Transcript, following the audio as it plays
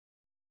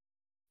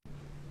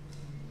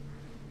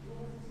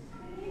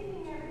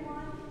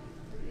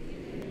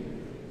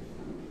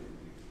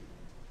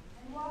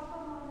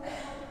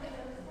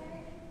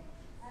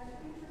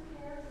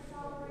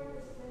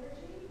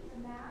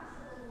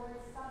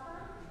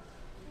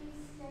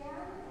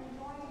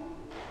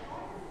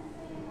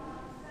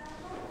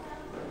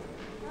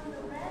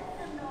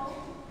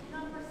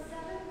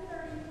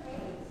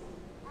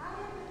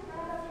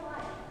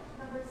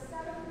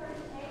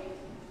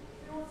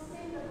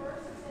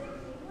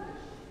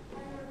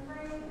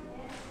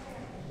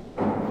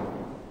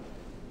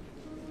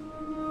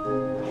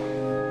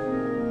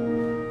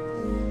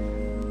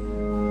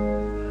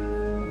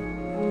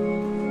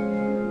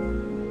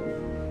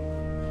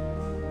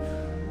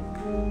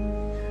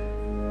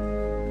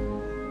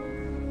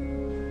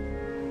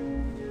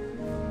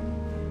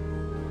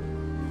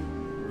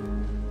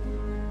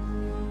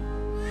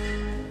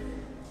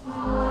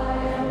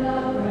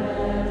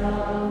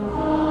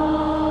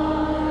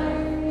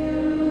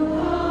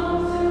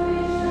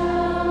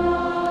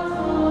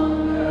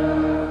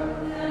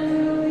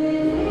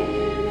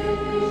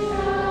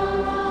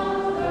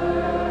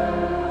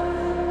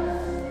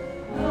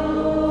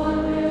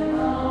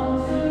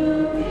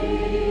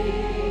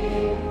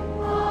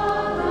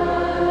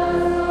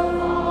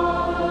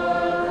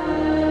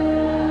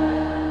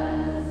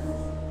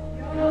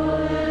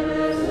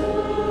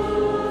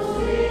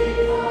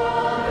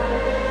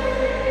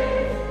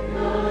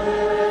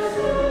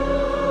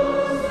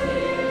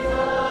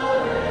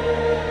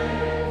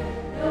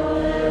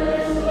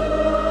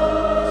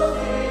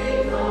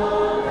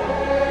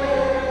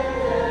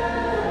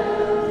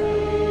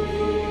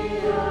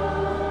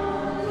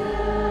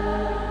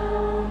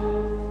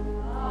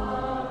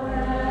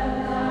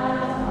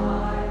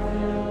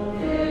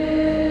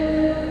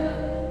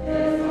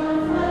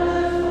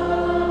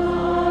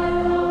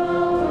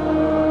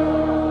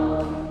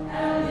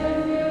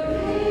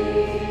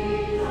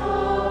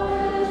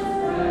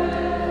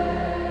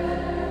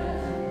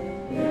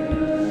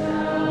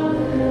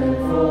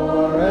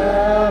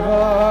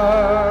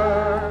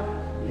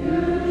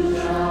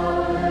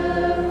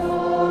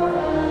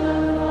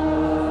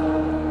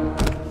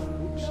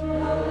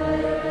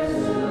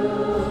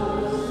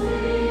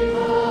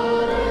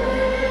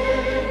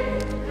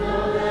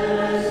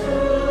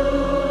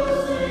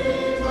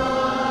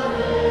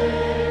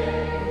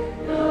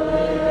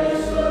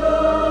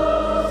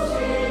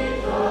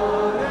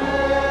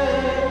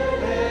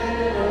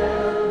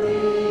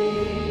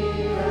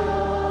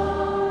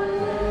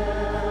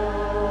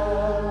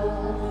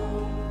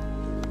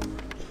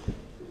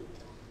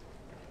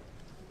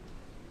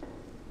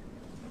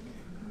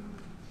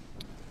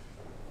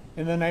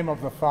In the name of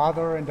the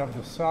Father, and of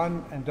the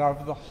Son, and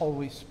of the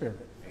Holy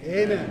Spirit.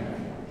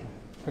 Amen.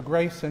 The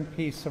grace and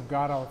peace of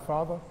God our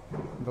Father,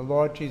 and the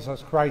Lord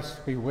Jesus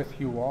Christ be with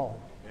you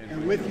all.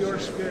 And with your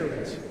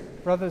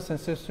spirit. Brothers and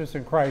sisters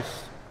in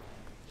Christ,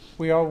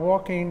 we are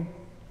walking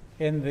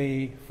in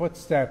the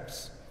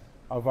footsteps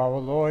of our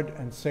Lord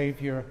and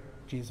Savior,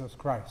 Jesus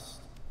Christ.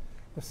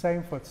 The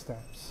same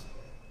footsteps.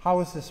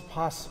 How is this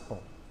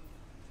possible?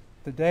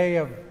 The day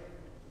of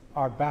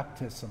our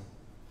baptism,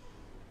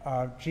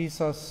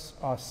 Jesus,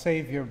 our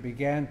Savior,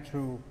 began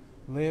to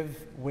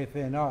live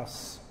within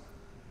us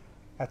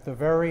at the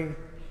very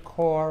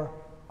core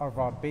of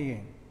our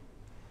being.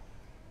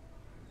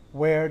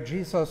 Where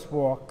Jesus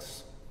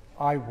walks,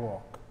 I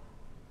walk.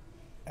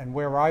 And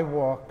where I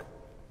walk,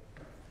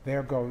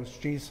 there goes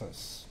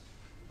Jesus.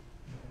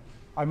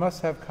 I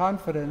must have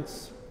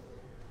confidence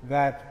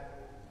that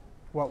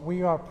what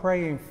we are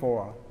praying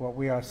for, what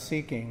we are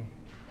seeking,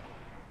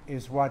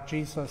 is what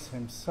Jesus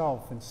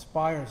himself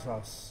inspires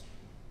us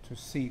to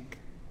seek.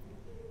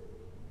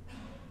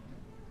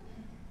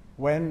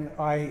 When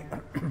I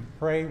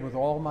pray with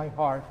all my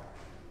heart,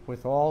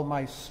 with all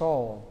my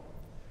soul,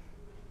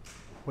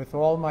 with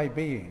all my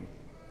being,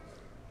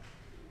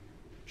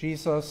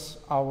 Jesus,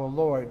 our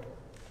Lord,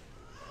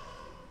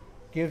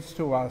 gives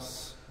to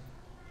us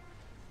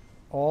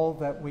all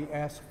that we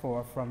ask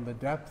for from the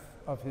depth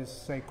of his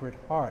sacred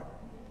heart.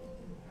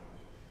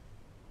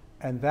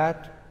 And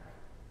that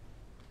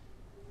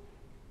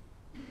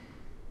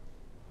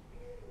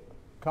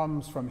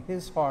comes from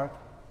his heart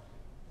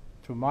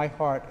to my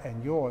heart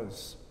and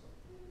yours,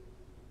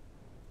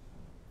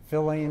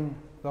 filling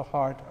the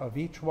heart of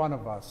each one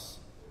of us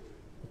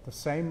with the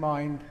same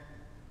mind,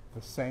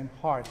 the same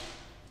heart,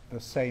 the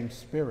same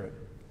spirit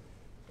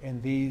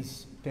in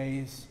these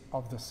days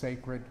of the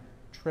sacred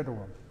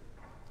Triduum.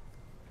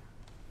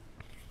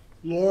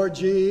 Lord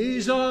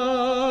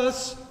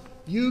Jesus,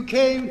 you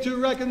came to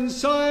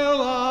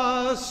reconcile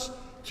us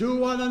to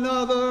one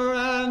another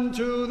and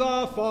to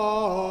the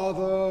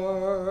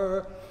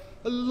Father.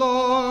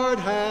 Lord,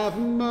 have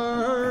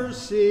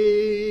mercy.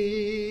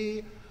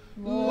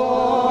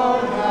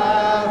 Lord,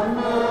 have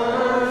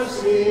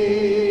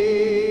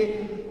mercy.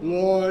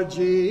 Lord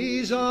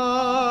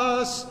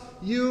Jesus,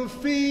 you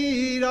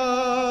feed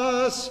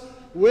us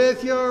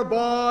with your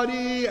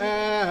body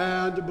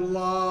and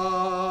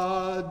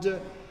blood.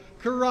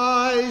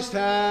 Christ,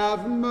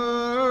 have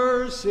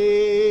mercy.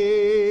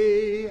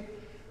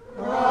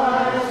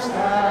 Christ,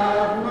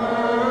 have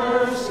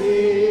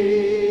mercy.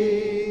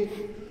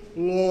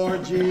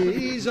 Lord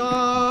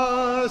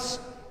Jesus,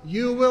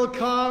 you will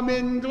come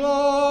in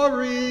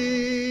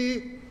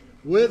glory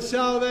with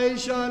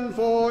salvation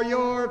for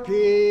your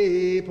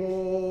people.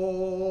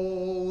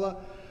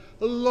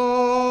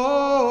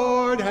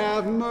 Lord,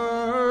 have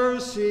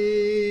mercy.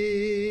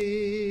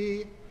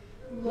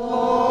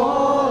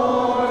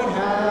 Lord,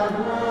 have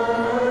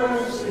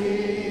mercy.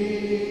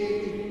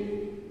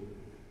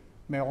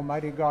 May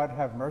Almighty God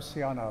have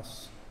mercy on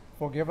us,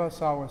 forgive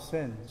us our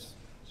sins,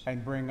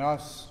 and bring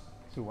us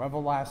to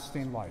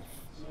everlasting life.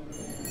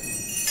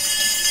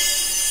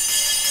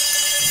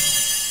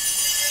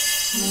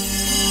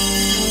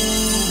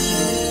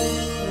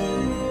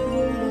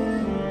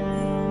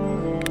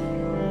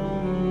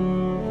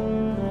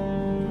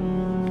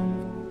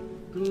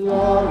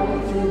 Glory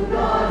to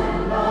God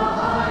in the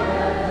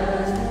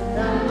highest,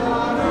 and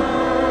on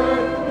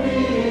earth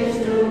peace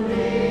to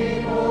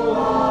people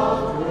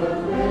of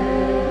good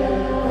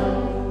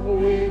will.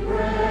 We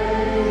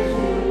praise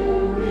you,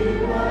 we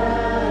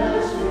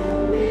bless you,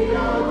 we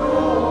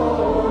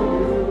adore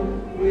you.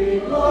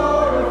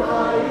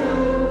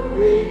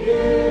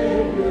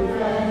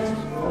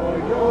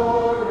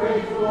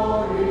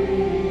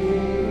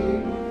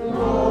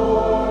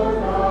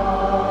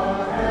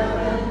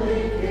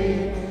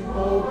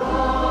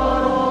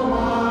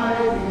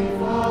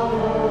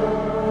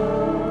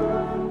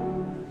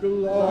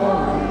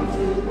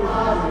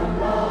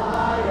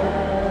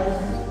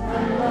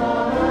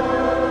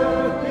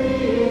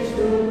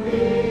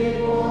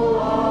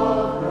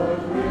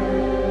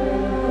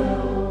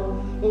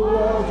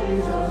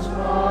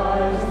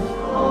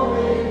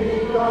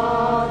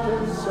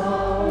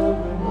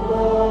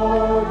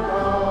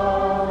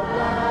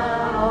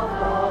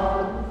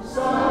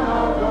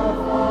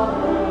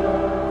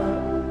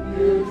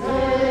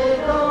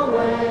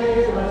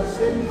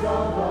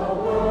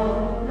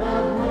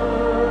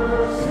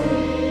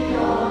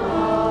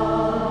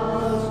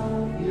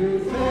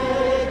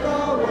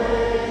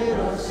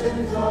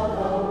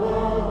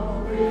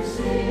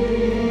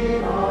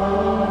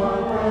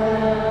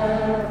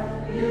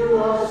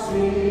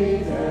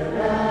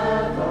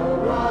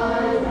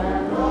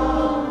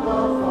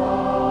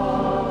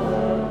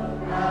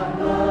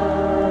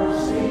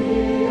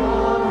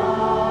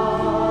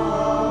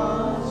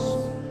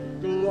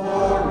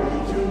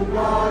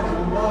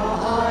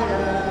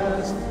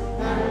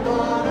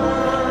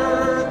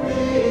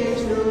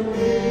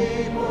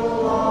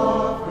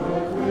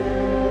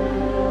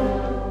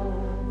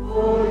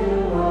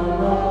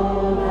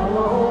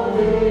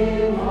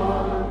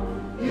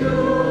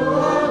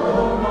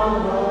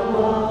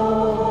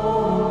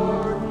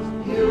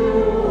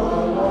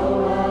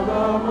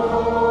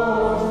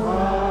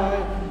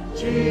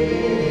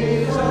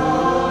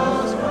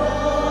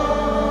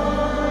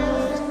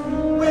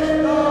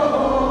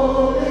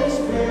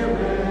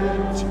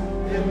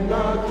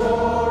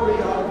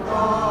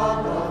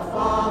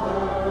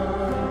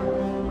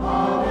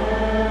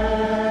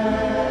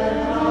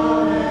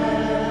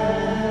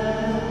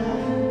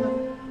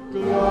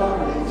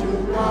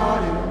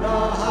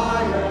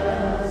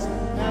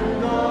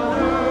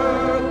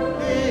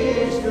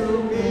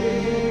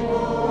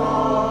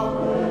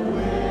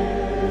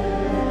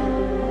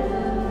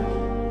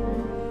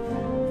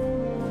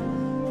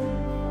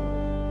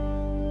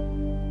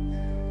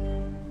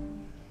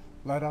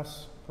 Let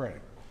us pray.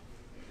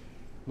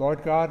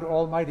 Lord God,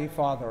 Almighty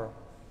Father,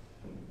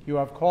 you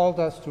have called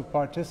us to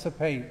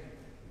participate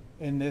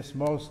in this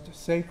most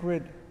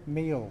sacred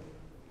meal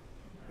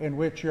in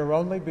which your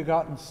only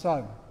begotten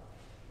Son,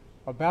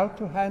 about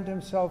to hand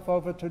himself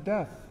over to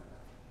death,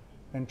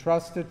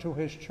 entrusted to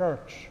his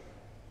church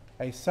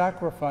a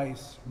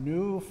sacrifice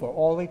new for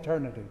all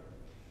eternity,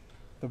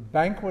 the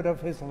banquet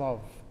of his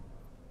love.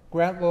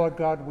 Grant, Lord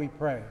God, we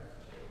pray,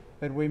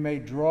 that we may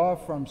draw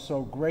from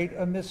so great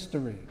a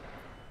mystery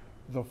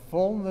the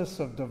fullness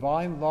of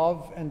divine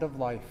love and of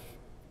life.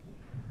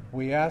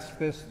 We ask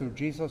this through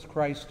Jesus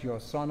Christ,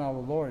 your Son, our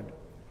Lord,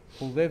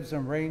 who lives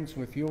and reigns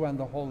with you and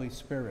the Holy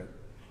Spirit,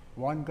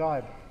 one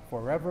God,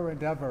 forever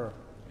and ever.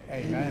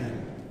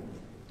 Amen.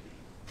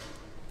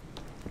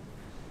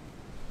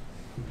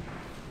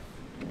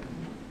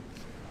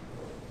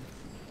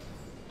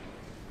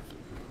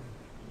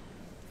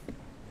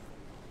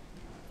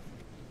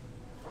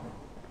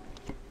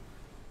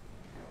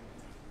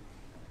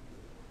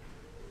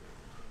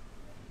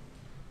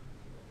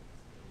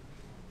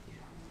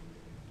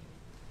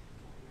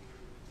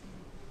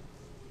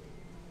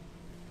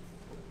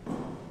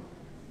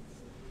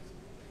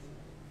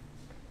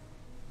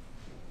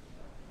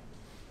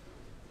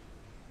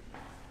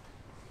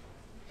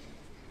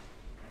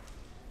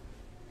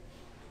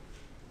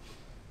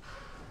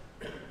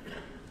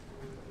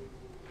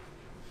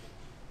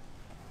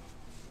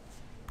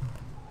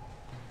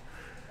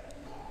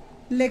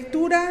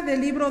 Lectura del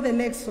libro del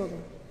Éxodo.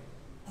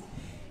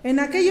 En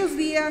aquellos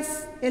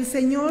días el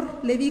Señor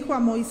le dijo a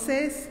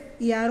Moisés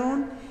y a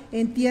Aarón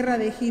en tierra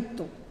de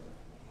Egipto: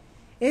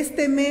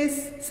 este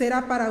mes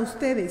será para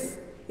ustedes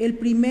el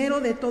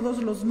primero de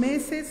todos los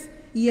meses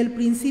y el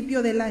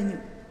principio del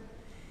año.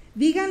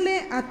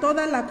 Díganle a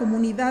toda la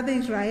comunidad de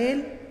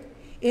Israel: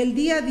 el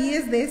día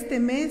 10 de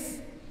este mes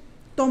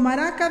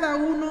tomará cada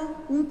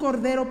uno un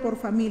cordero por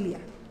familia,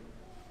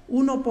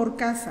 uno por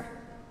casa.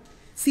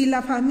 Si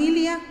la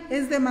familia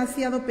es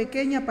demasiado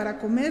pequeña para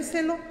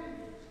comérselo,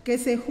 que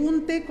se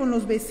junte con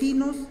los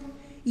vecinos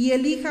y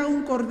elija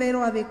un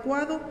cordero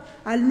adecuado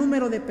al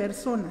número de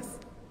personas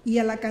y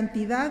a la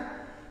cantidad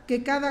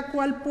que cada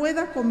cual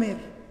pueda comer.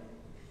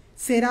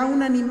 Será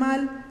un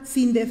animal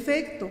sin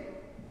defecto,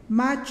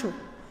 macho,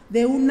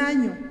 de 1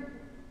 año,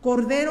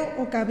 cordero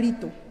o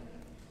cabrito.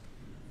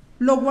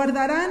 Lo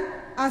guardarán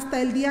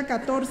hasta el día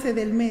 14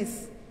 del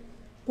mes,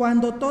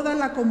 cuando toda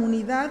la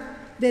comunidad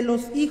de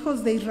los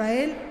hijos de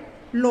Israel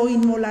lo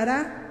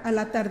inmolará al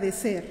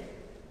atardecer.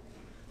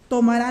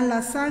 Tomarán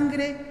la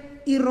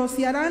sangre y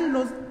rociarán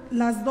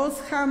las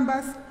 2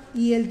 jambas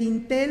y el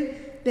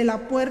dintel de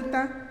la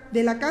puerta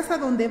de la casa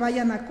donde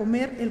vayan a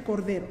comer el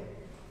cordero.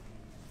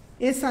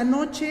 Esa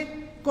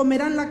noche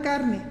comerán la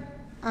carne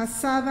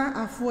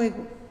asada a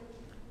fuego,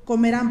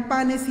 comerán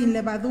panes sin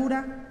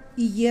levadura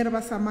y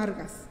hierbas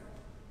amargas.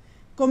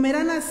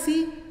 Comerán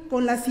así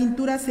con la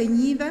cintura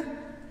ceñida,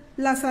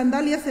 las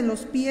sandalias en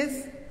los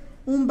pies,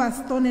 un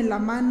bastón en la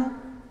mano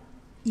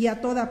y a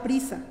toda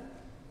prisa,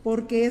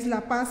 porque es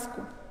la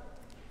Pascua,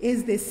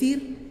 es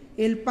decir,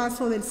 el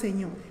paso del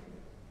Señor.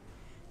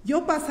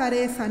 Yo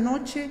pasaré esa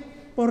noche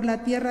por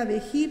la tierra de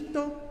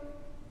Egipto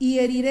y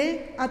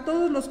heriré a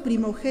todos los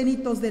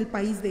primogénitos del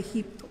país de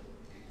Egipto,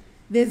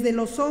 desde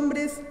los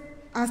hombres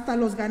hasta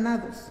los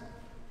ganados.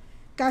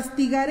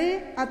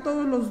 Castigaré a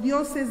todos los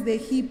dioses de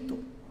Egipto,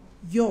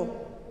 yo,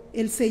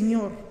 el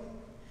Señor.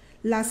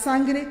 La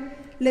sangre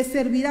les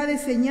servirá de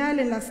señal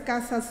en las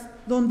casas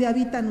donde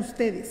habitan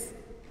ustedes.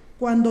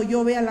 Cuando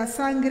yo vea la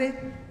sangre,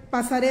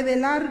 pasaré de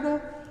largo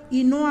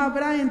y no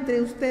habrá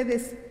entre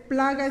ustedes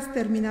plaga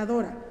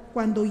exterminadora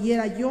cuando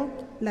hiera yo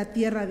la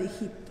tierra de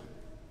Egipto.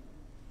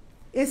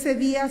 Ese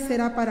día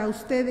será para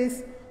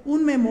ustedes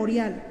un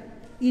memorial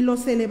y lo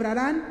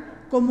celebrarán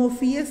como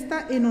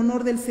fiesta en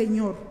honor del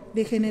Señor,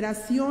 de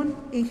generación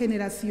en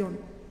generación.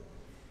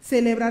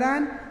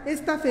 Celebrarán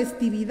esta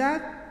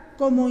festividad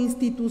como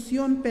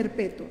institución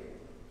perpetua.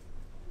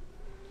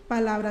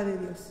 Palabra de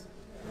Dios.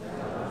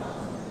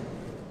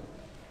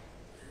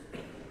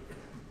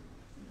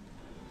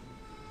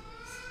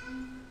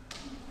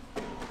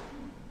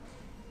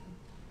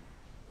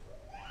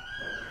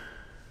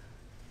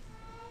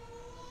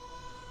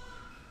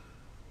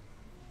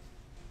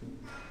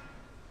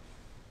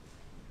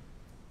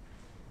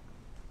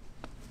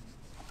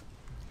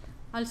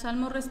 Al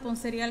Salmo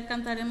responsorial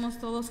cantaremos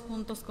todos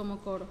juntos como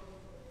coro.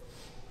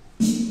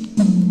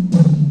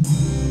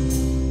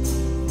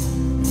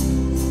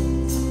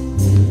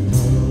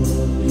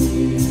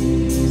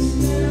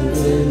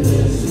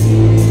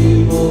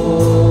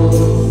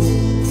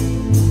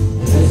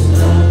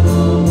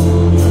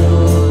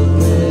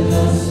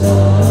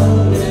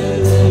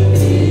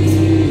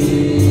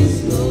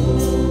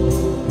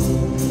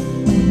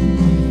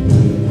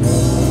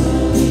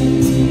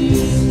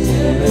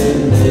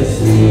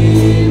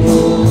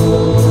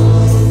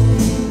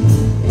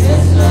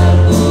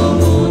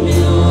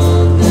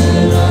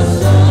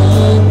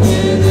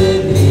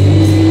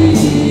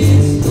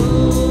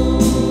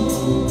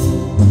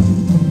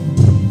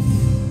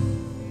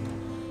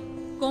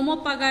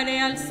 ¿Cómo pagaré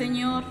al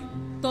Señor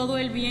todo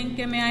el bien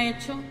que me ha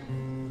hecho.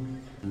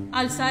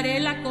 Alzaré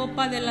la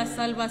copa de la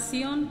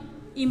salvación,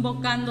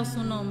 invocando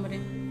su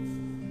nombre.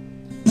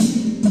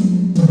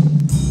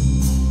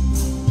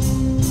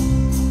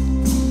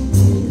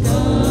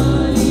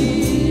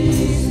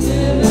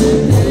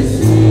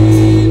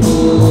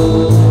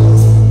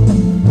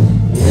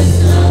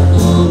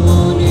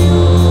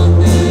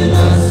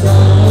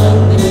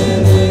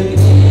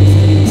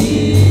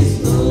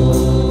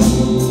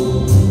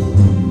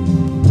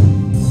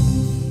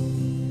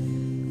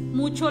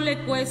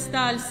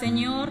 Al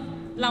Señor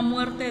la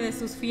muerte de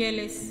sus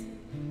fieles.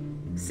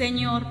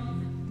 Señor,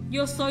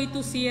 yo soy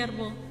tu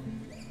siervo,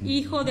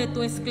 hijo de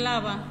tu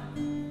esclava,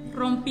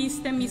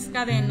 rompiste mis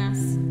cadenas.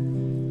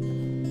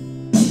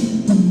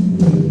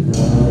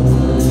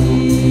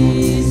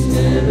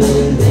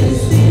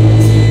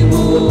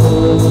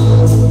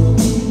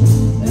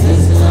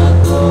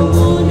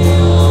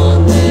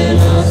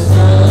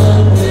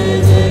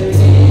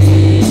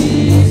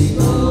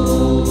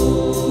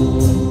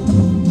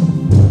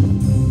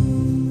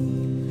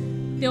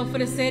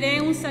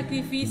 Ofreceré un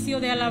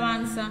sacrificio de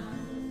alabanza,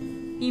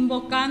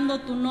 invocando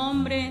tu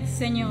nombre,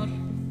 Señor.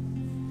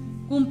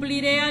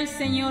 Cumpliré al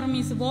Señor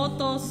mis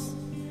votos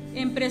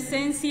en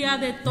presencia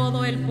de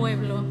todo el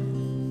pueblo.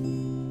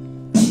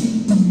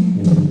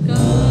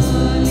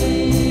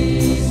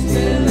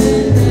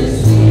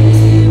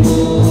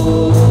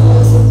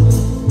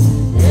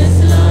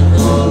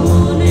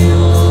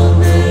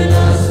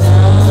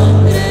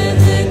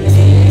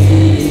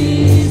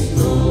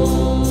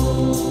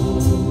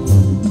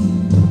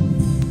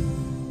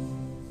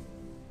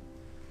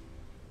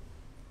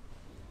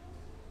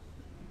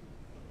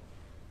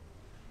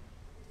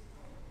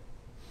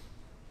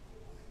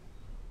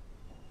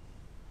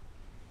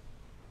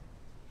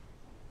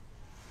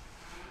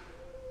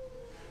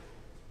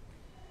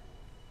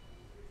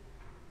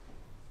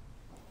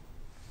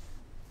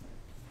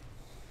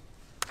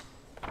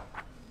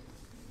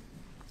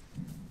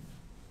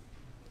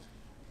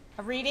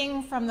 A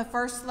reading from the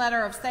first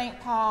letter of St.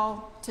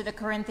 Paul to the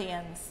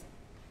Corinthians.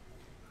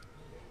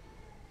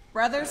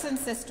 Brothers and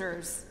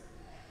sisters,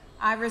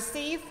 I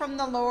received from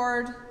the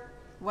Lord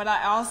what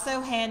I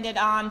also handed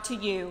on to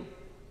you,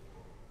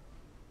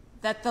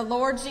 that the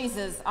Lord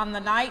Jesus, on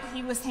the night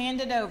he was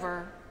handed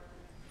over,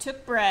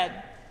 took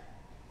bread,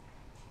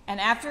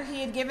 and after he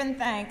had given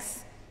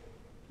thanks,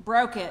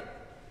 broke it,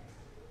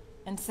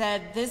 and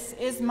said, "This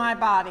is my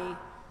body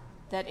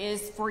that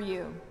is for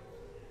you.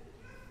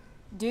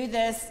 Do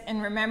this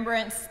in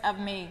remembrance of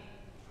me."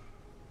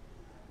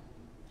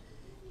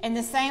 In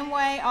the same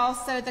way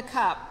also the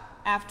cup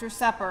after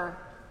supper,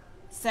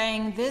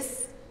 saying,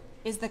 "This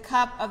is the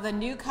cup of the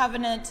new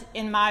covenant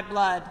in my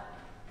blood.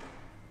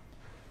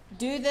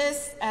 Do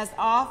this as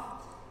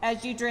oft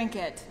as you drink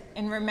it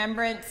in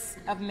remembrance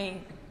of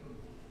me.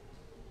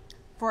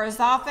 For as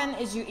often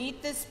as you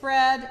eat this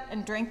bread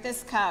and drink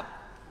this cup,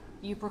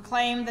 you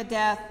proclaim the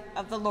death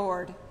of the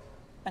Lord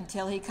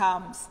until he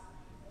comes."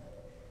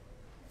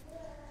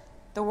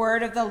 The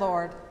word of the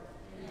Lord.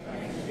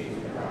 Thanks be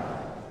to God.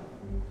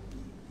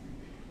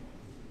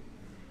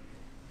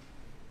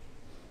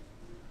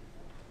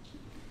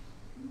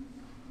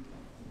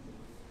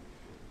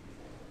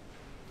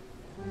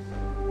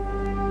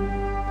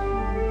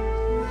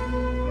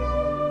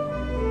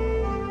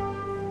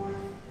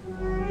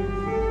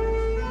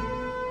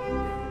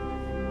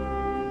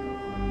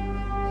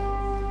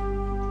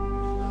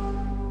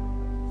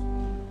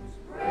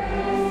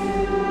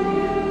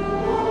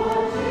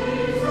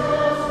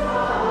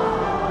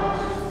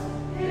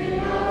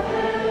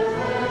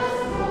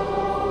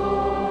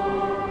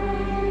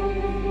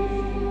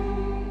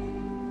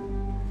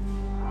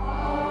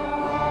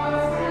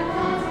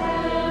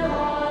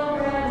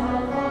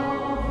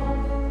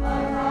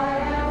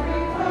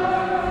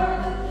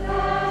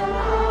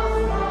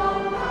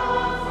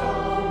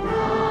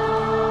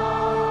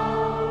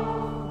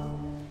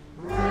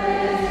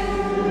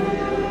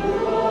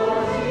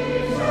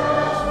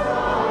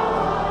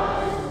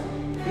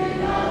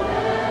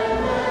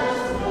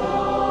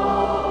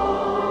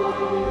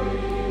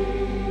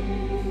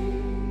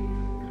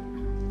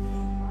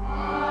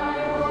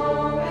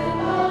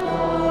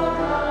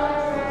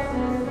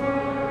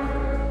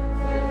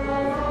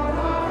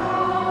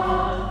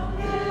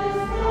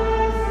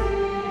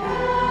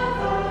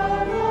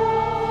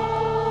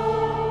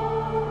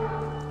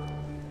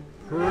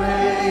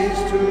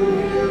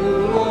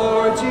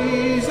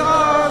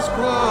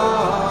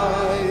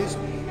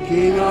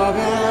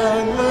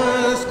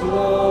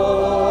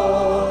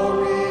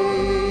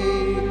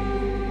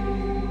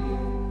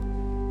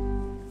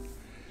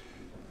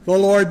 The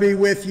Lord be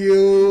with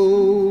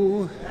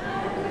you.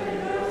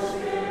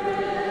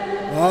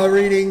 A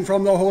reading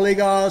from the Holy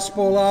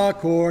Gospel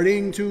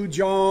according to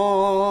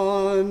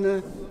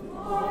John.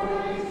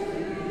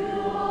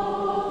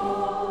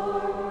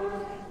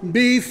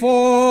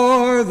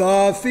 Before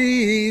the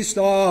feast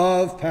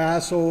of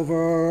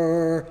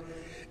Passover,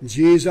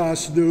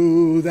 Jesus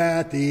knew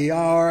that the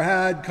hour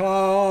had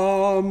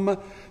come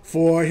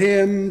for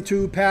him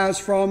to pass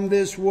from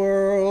this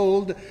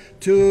world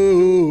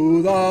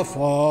to the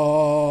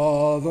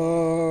Father.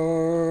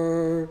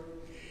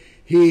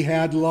 He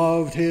had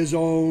loved his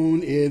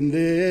own in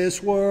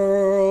this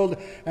world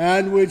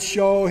and would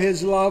show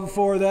his love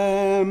for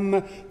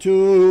them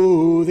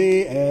to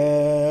the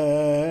end.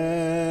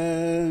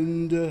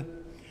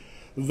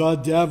 The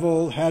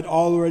devil had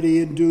already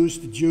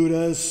induced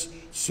Judas,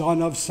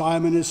 son of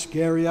Simon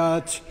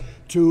Iscariot,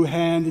 to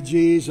hand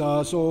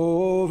Jesus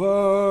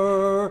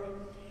over.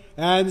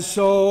 And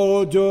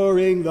so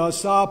during the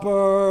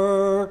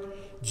supper,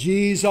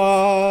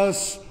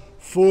 Jesus,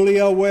 fully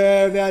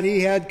aware that he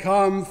had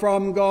come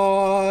from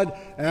God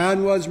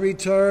and was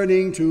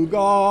returning to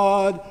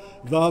God,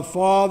 the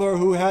Father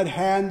who had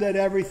handed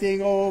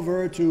everything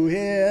over to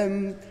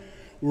him,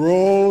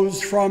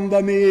 rose from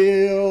the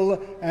meal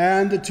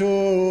and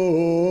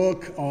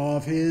took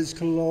off his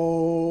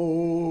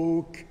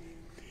cloak.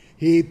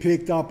 He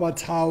picked up a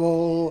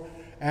towel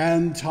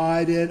and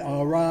tied it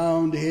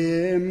around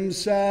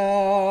himself.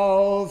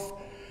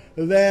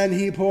 Then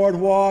he poured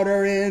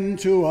water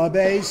into a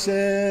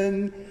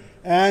basin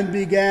and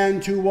began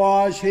to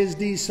wash his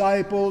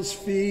disciples'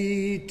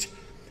 feet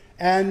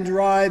and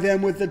dry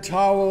them with the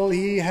towel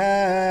he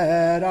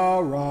had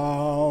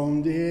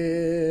around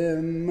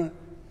him.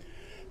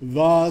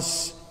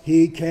 Thus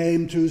he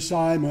came to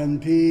Simon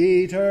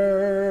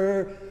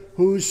Peter,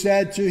 who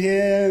said to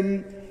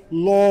him,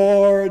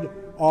 "Lord,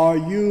 are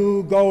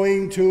you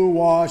going to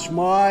wash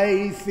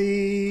my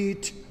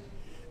feet?"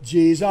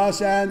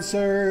 Jesus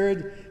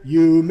answered,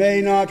 "You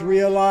may not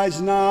realize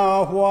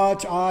now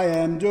what I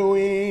am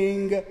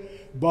doing,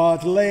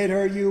 but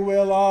later you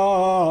will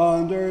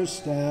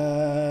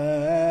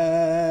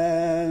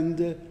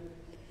understand."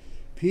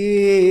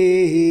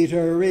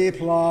 Peter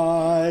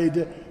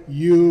replied,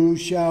 "You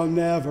shall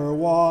never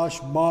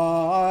wash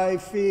my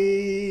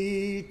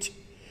feet."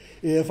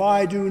 "If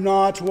I do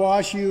not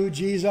wash you,"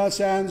 Jesus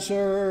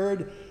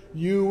answered,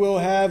 "you will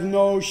have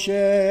no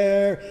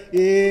share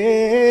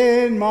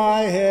in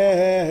my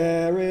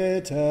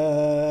heritage."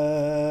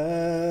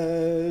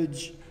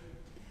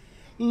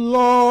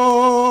 "Lord,"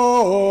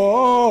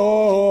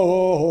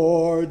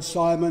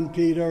 Simon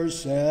Peter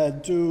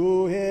said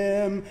to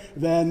him,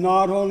 "then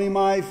not only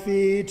my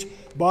feet,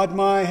 but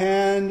my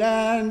hand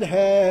and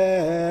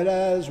head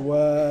as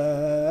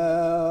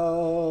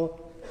well."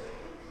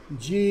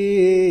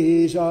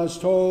 Jesus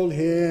told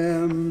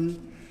him,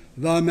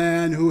 "The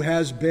man who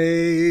has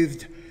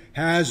bathed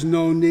has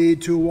no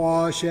need to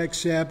wash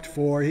except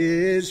for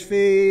his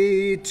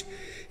feet.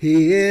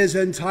 He is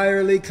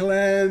entirely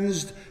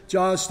cleansed,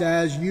 just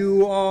as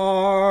you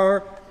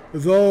are,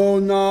 though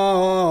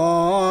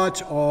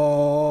not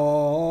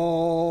all."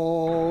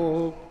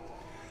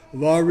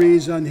 The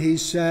reason he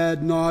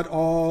said not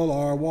all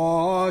are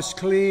washed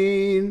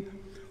clean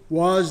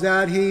was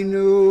that he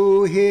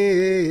knew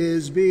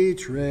his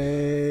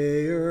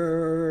betrayer.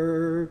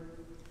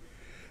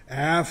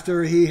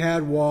 After he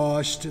had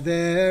washed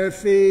their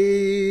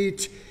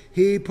feet,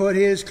 he put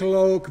his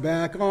cloak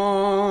back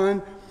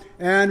on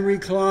and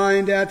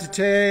reclined at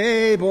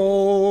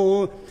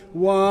table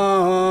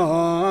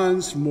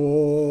once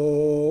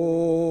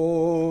more.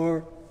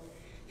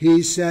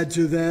 He said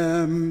to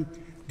them,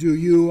 "Do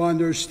you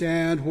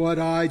understand what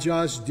I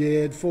just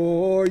did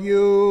for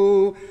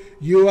you?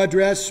 You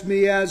address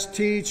me as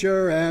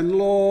teacher and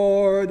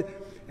Lord,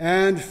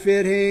 and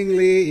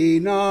fittingly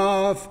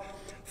enough,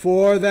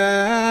 for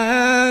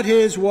that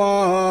is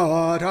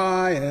what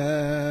I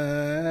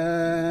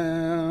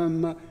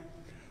am.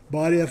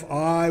 But if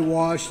I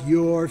wash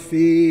your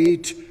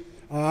feet,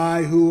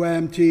 I who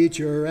am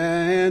teacher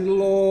and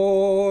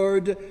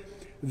Lord,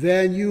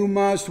 then you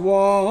must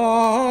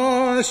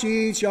wash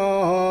each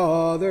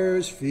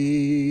other's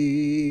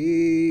feet."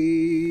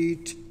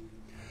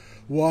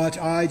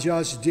 What I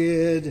just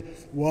did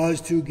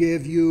was to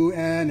give you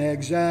an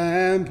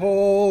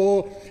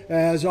example.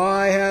 As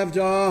I have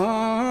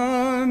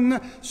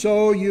done,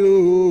 so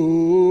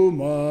you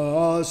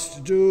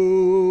must do.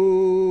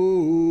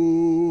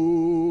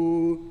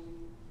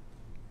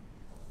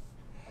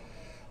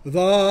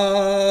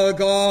 The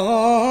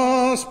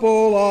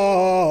Gospel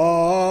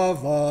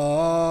of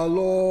the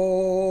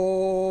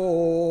Lord.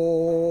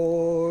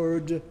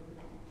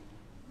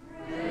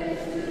 Praise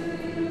to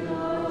you,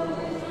 Lord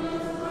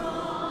Jesus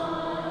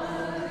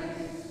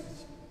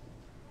Christ.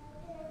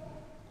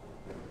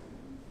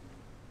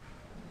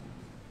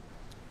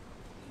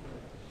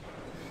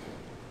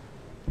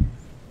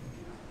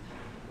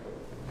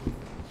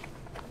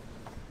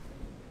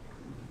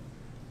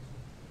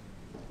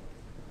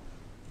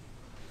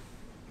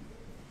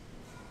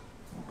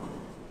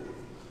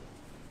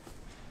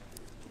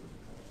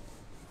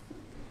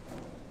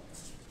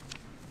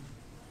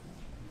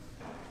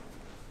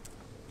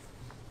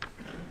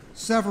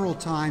 Several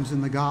times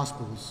in the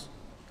Gospels,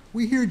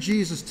 we hear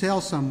Jesus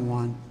tell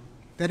someone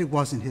that it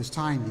wasn't his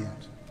time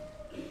yet.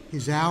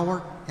 His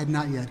hour had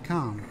not yet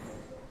come.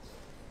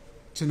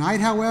 Tonight,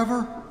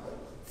 however,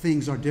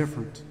 things are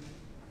different.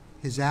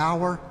 His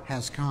hour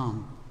has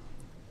come.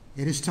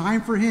 It is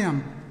time for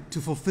him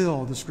to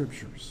fulfill the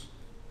Scriptures.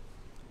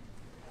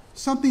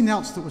 Something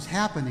else that was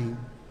happening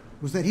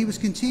was that he was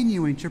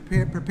continuing to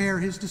prepare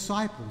his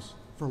disciples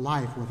for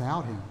life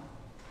without him.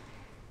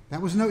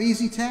 That was no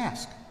easy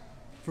task,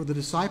 for the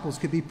disciples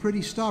could be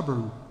pretty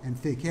stubborn and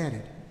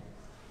thick-headed.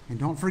 And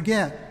don't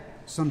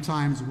forget,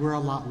 sometimes we're a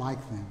lot like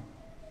them.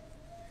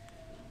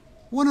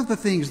 One of the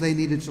things they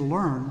needed to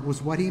learn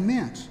was what he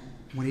meant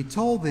when he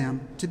told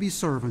them to be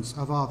servants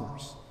of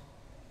others.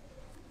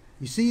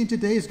 You see, in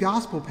today's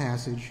gospel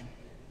passage,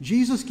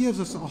 Jesus gives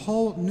us a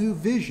whole new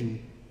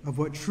vision of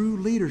what true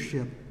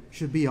leadership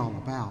should be all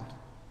about.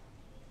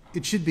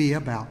 It should be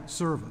about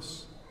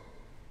service.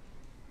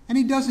 And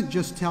he doesn't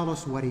just tell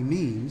us what he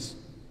means,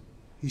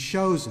 he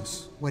shows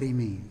us what he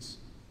means.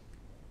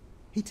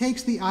 He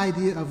takes the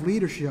idea of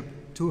leadership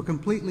to a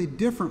completely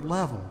different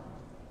level.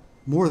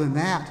 More than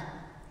that,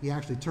 he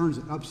actually turns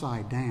it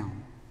upside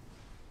down.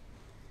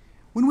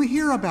 When we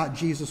hear about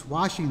Jesus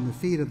washing the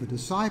feet of the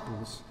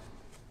disciples,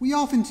 we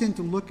often tend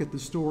to look at the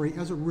story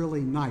as a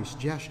really nice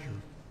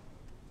gesture.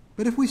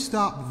 But if we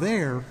stop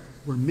there,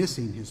 we're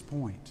missing his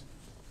point.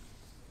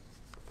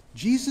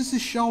 Jesus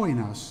is showing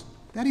us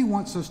that he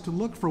wants us to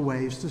look for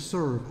ways to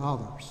serve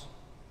others.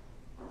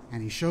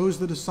 And he shows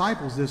the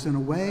disciples this in a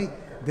way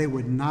they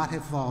would not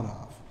have thought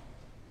of.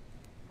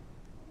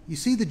 You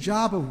see, the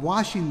job of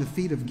washing the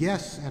feet of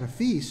guests at a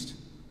feast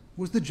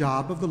was the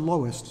job of the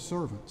lowest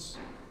servants.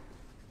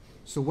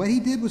 So what he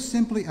did was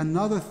simply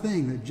another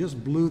thing that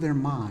just blew their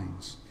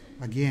minds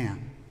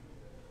again.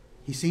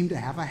 He seemed to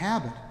have a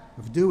habit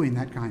of doing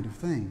that kind of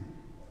thing.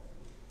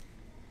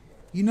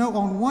 You know,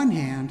 on one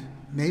hand,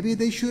 maybe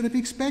they should have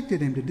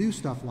expected him to do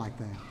stuff like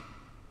that.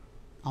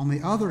 On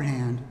the other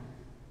hand,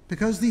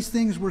 because these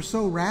things were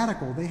so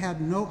radical, they had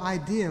no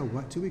idea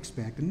what to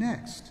expect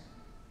next.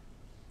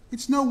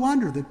 It's no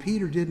wonder that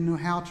Peter didn't know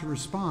how to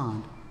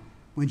respond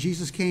when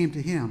Jesus came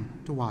to him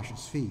to wash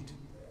his feet.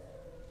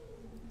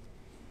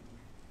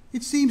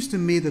 It seems to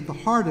me that the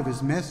heart of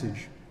his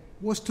message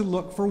was to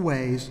look for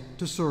ways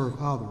to serve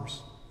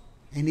others,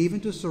 and even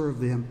to serve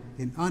them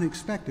in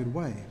unexpected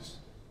ways.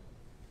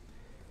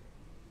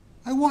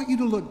 I want you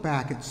to look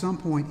back at some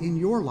point in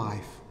your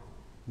life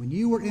when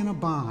you were in a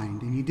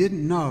bind and you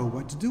didn't know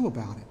what to do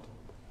about it.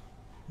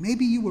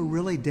 Maybe you were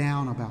really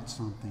down about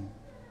something,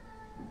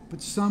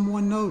 but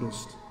someone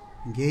noticed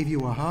and gave you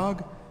a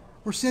hug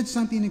or said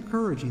something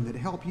encouraging that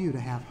helped you to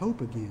have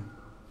hope again.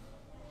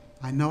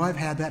 I know I've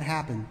had that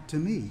happen to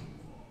me.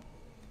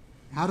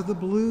 Out of the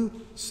blue,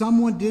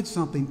 someone did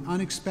something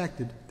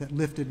unexpected that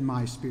lifted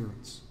my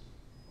spirits,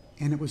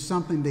 and it was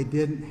something they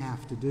didn't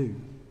have to do.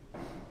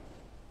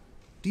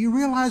 Do you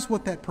realize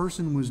what that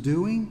person was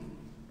doing?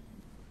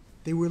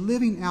 They were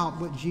living out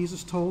what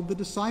Jesus told the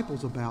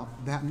disciples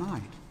about that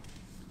night.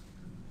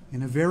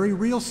 In a very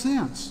real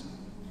sense,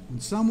 when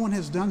someone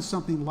has done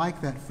something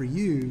like that for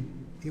you,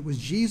 it was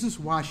Jesus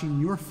washing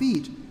your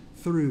feet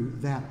through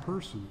that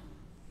person.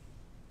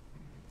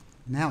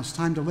 Now it's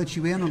time to let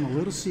you in on a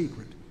little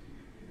secret.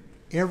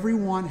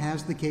 Everyone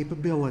has the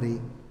capability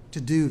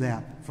to do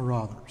that for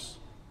others.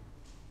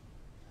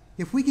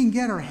 If we can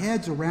get our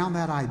heads around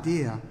that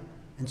idea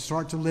and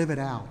start to live it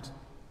out,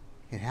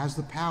 it has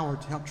the power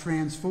to help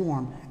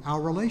transform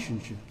our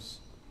relationships.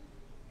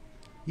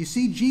 You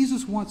see,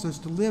 Jesus wants us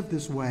to live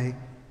this way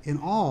in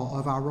all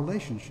of our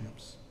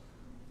relationships.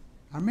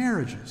 Our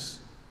marriages,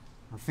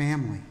 our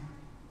family,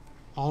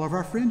 all of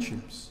our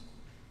friendships.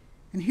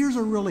 And here's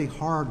a really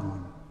hard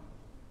one.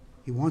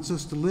 He wants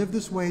us to live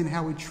this way in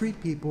how we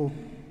treat people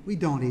we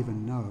don't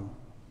even know.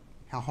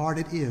 How hard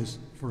it is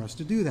for us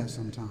to do that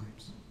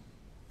sometimes.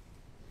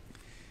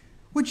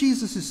 What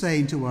Jesus is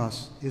saying to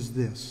us is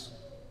this: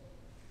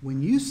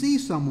 when you see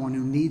someone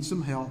who needs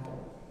some help,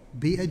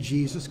 be a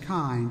Jesus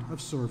kind of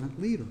servant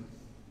leader.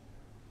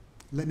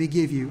 Let me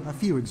give you a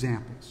few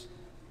examples.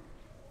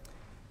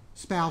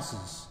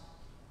 Spouses,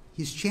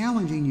 he's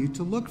challenging you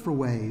to look for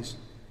ways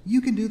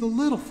you can do the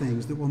little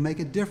things that will make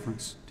a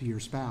difference to your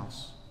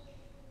spouse.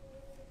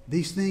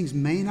 These things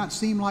may not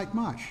seem like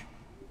much,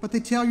 but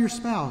they tell your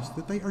spouse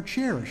that they are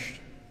cherished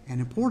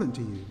and important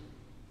to you.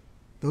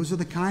 Those are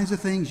the kinds of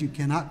things you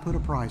cannot put a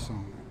price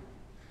on.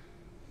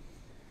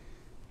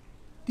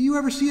 Do you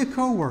ever see a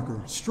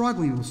coworker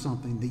struggling with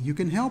something that you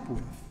can help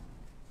with?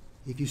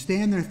 If you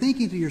stand there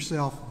thinking to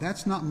yourself,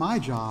 that's not my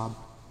job,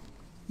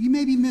 you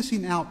may be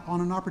missing out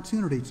on an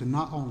opportunity to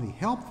not only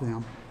help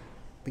them,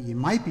 but you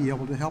might be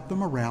able to help them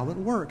morale at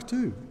work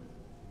too.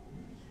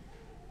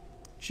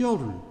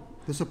 Children,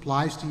 this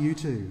applies to you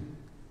too.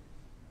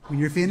 When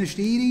you're finished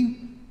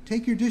eating,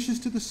 take your dishes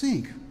to the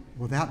sink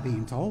without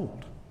being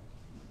told.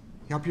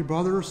 Help your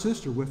brother or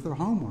sister with their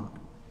homework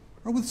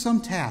or with some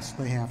task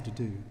they have to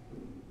do.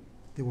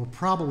 They will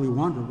probably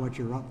wonder what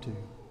you're up to.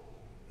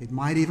 It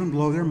might even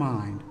blow their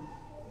mind,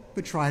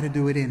 but try to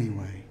do it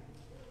anyway.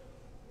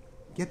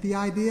 Get the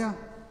idea?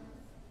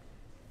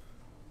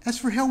 As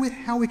for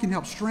how we can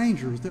help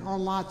strangers, there are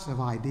lots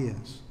of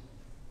ideas.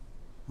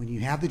 When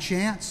you have the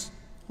chance,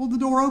 hold the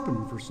door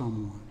open for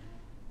someone.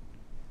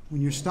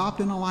 When you're stopped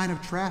in a line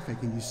of traffic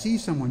and you see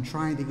someone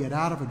trying to get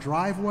out of a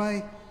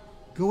driveway,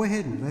 go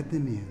ahead and let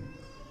them in.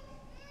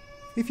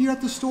 If you're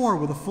at the store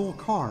with a full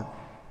cart,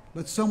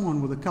 let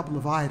someone with a couple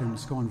of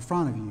items go in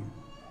front of you.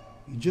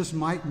 You just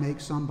might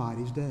make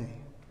somebody's day.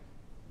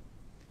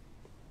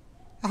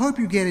 I hope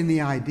you're getting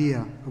the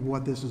idea of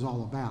what this is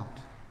all about.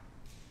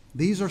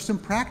 These are some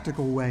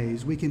practical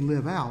ways we can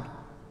live out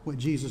what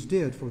Jesus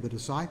did for the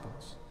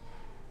disciples.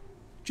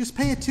 Just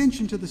pay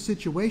attention to the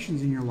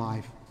situations in your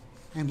life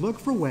and look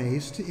for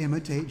ways to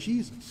imitate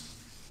Jesus.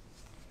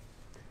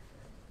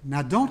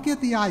 Now, don't get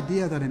the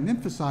idea that I'm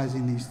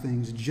emphasizing these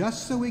things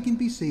just so we can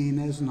be seen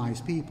as nice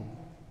people.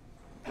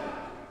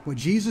 What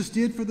Jesus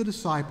did for the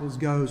disciples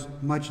goes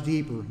much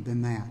deeper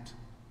than that.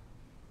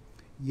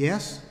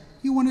 Yes,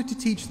 he wanted to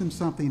teach them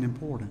something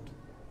important,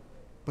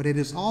 but it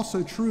is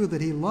also true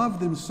that he loved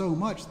them so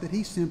much that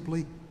he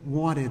simply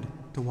wanted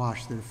to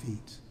wash their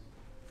feet.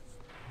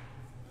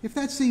 If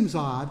that seems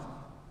odd,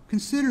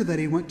 consider that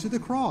he went to the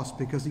cross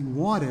because he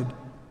wanted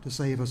to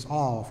save us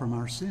all from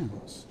our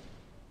sins.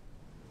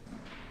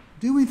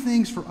 Doing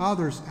things for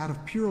others out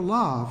of pure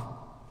love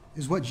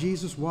is what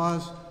Jesus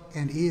was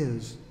and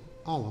is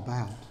all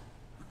about.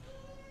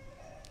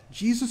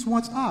 Jesus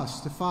wants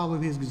us to follow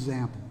his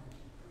example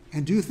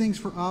and do things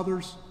for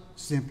others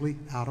simply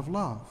out of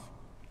love.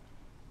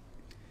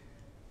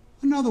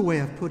 Another way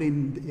of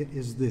putting it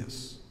is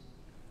this: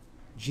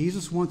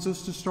 Jesus wants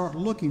us to start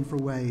looking for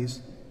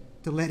ways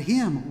to let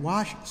him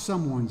wash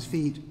someone's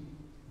feet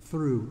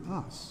through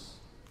us.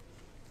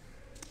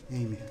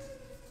 Amen.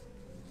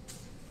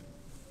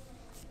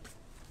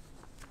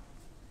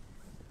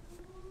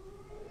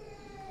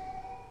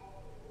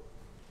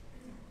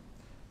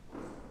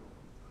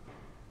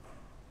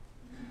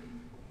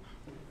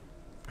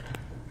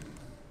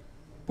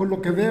 Por lo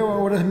que veo,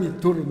 ahora es mi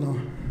turno.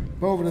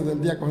 Pobre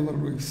del diácono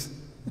Luis.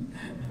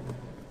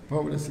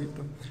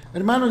 Pobrecito.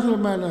 Hermanos y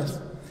hermanas,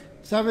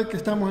 sabe que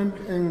estamos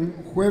en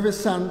Jueves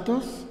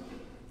Santos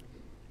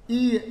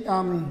y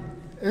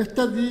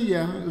este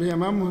día le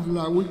llamamos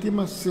la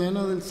última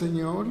cena del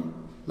Señor,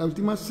 la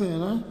última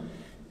cena,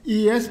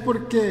 y es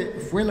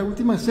porque fue la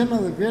última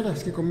cena de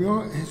veras que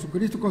comió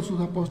Jesucristo con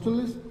sus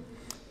apóstoles.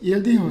 Y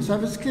él dijo,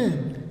 ¿sabes qué?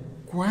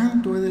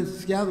 ¿Cuánto he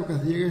deseado que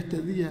llegue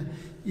este día?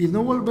 Y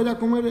no volveré a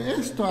comer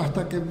esto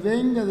hasta que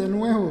venga de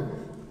nuevo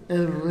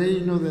el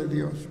reino de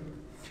Dios.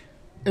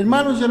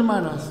 Hermanos y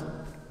hermanas,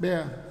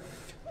 vea,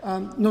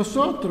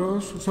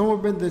 nosotros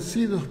somos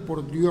bendecidos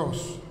por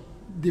Dios,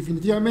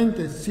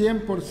 definitivamente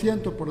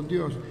 100% por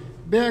Dios.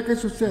 Vea qué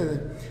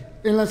sucede.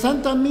 En la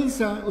Santa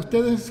Misa,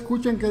 ustedes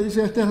escuchan que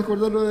dice, este es el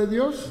Cordero de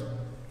Dios.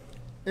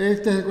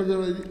 Este es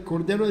el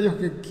Cordero de Dios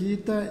que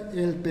quita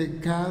el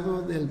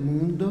pecado del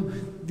mundo.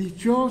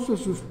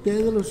 Dichosos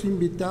ustedes los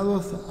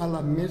invitados a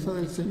la mesa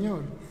del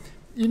Señor.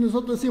 Y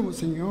nosotros decimos,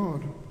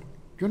 Señor,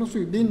 yo no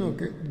soy digno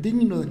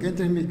de que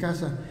entres en mi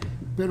casa,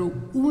 pero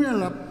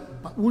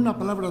una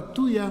palabra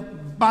tuya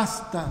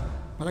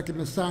basta para que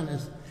me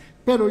sanes.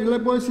 Pero yo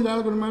les voy a decir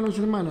algo, hermanos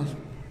y hermanas.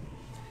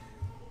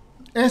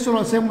 Eso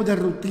lo hacemos de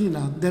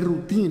rutina,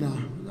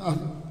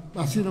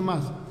 así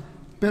nomás.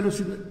 Pero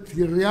si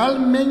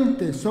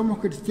realmente somos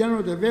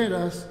cristianos de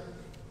veras,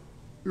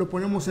 lo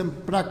ponemos en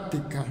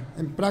práctica.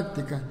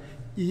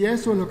 Y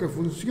eso es lo que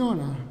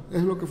funciona,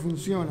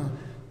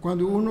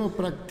 Cuando uno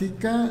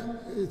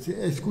practica,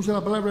 escucha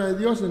la palabra de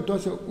Dios,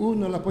 entonces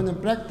uno la pone en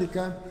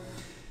práctica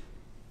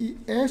y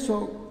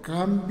eso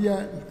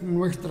cambia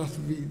nuestras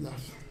vidas.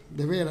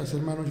 De veras,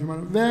 hermanos y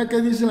hermanas. Vea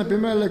qué dice en la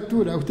primera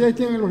lectura. Ustedes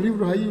tienen los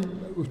libros ahí,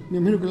 me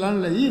imagino que la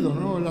han leído,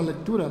 ¿no? La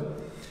lectura.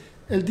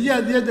 El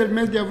día 10 del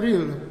mes de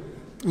abril.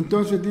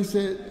 Entonces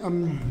dice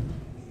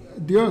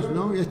Dios,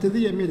 ¿no? Este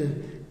día,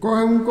 mire,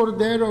 coge un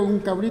cordero, un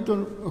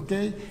cabrito, ¿ok?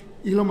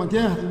 Y lo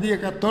mantiene hasta el día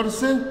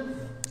 14.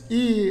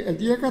 Y el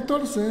día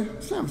 14,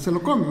 se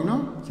lo comen,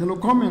 ¿no? Se lo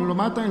comen, lo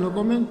matan y lo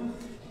comen.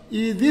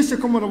 Y dice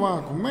cómo lo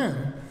van a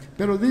comer.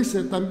 Pero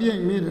dice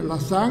también, mire, la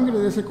sangre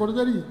de ese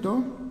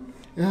corderito,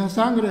 esa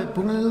sangre,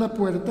 pónganla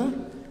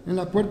en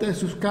la puerta de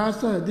sus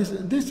casas.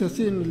 Dice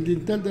así en el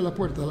dintel de la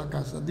puerta de la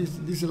casa,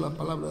 dice la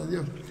palabra de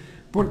Dios.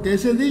 Porque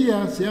ese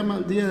día se llama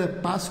el día de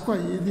Pascua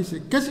y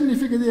dice, ¿qué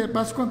significa el día de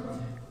Pascua?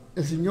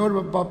 El Señor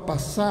va a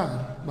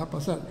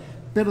pasar.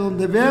 Pero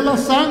donde vea la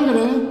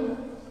sangre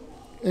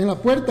en la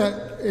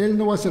puerta, Él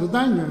no va a hacer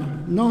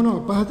daño.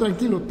 No, pasa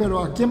tranquilo.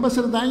 Pero ¿a quién va a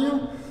hacer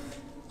daño?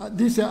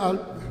 Dice,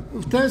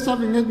 ustedes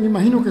saben, me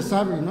imagino que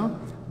saben, ¿no?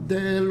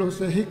 De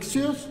los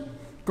egipcios,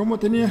 cómo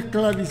tenían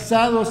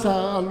esclavizados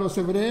a los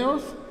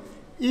hebreos.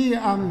 Y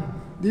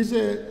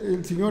dice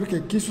el Señor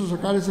que quiso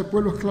sacar ese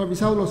pueblo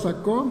esclavizado, lo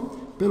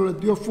sacó, pero les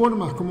dio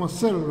formas como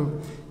hacerlo.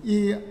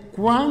 Y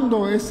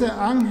cuando ese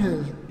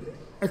ángel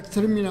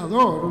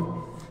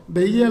exterminador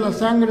veía la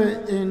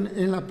sangre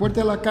en la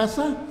puerta de la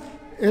casa,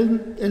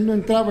 él no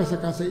entraba a esa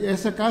casa, y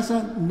esa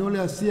casa no le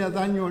hacía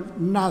daño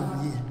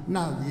nadie.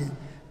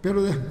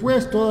 Pero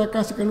después toda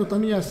casa que no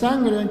tenía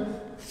sangre,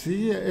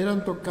 sí,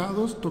 eran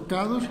tocados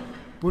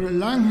por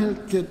el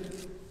ángel que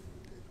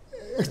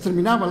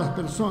exterminaba a las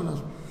personas.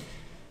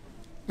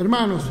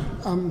 Hermanos,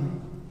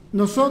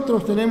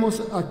 Nosotros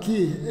tenemos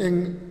aquí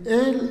en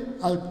el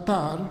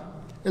altar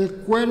el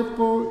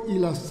cuerpo y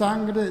la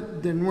sangre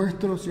de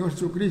nuestro Señor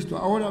Jesucristo.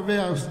 Ahora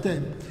vea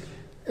usted,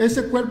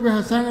 ese cuerpo y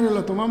esa sangre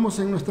la tomamos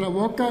en nuestra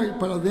boca y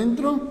para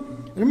adentro.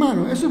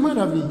 Hermano, eso es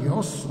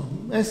maravilloso,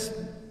 es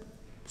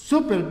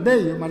súper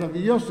bello,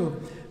 maravilloso,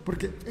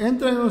 porque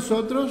entra en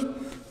nosotros.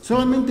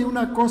 Solamente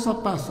una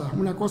cosa pasa,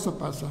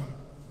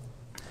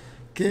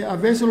 que a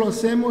veces lo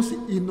hacemos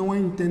y no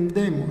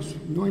entendemos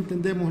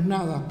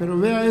nada. Pero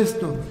vea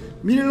esto,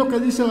 miren lo que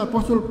dice el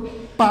apóstol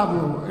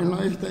Pablo en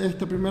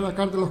esta primera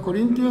carta de los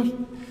Corintios.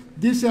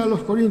 Dice a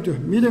los Corintios: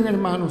 miren,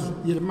 hermanos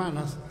y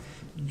hermanas,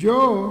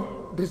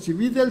 yo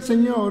recibí del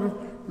Señor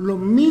lo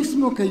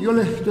mismo que yo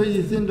les estoy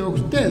diciendo a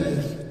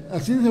ustedes.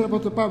 Así dice el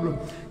apóstol Pablo,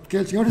 que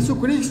el Señor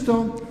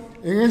Jesucristo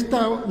en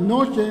esta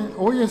noche,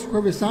 hoy es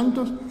Jueves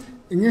Santo,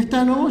 en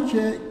esta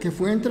noche que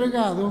fue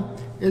entregado,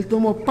 Él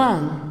tomó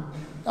pan.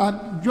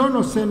 Yo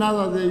no sé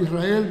nada de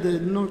Israel,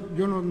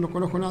 yo no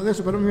conozco nada de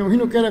eso, pero me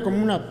imagino que era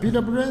como una pita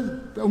bread,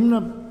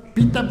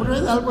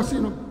 algo así,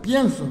 ¿no?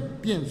 Pienso.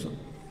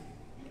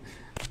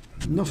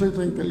 No soy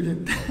tan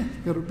inteligente,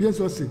 pero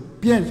pienso así.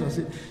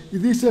 Y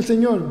dice el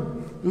Señor,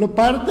 lo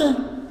parte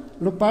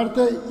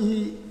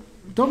y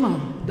toma,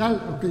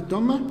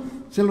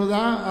 se lo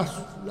da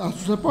a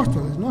sus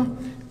apóstoles, ¿no?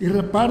 Y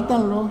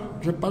repártanlo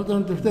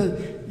entre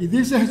ustedes. Y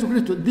dice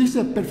Jesucristo,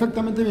 dice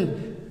perfectamente bien: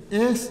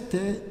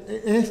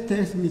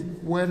 este es mi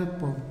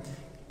cuerpo,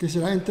 que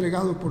será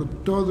entregado por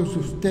todos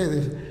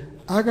ustedes.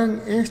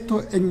 Hagan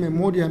esto en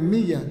memoria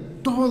mía.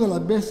 Todas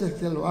las veces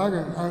que lo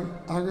hagan,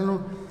 háganlo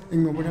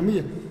en memoria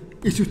mía.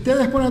 Y si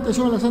ustedes ponen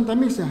atención a la Santa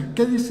Misa,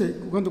 ¿qué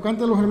dice? Cuando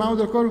cantan los hermanos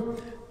del coro: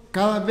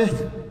 cada vez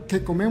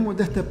que comemos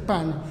de este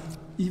pan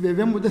y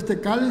bebemos de este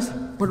cáliz,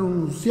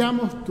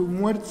 pronunciamos tu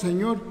muerte,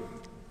 Señor,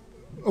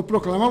 o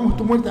proclamamos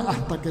tu muerte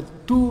hasta que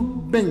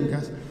tú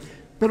vengas.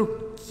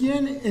 Pero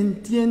 ¿quién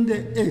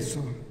entiende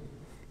eso?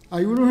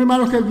 Hay unos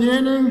hermanos que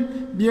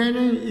vienen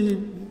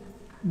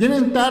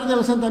tarde a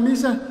la Santa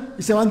Misa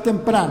y se van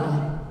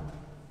temprano.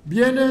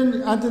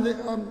 Vienen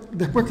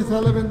después que se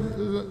da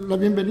la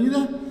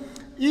bienvenida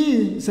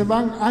y se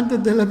van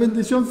antes de la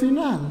bendición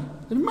final.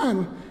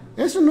 Hermano,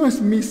 eso no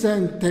es misa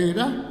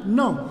entera,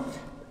 no.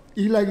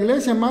 Y la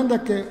iglesia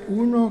manda que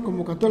uno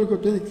como católico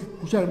tiene que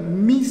escuchar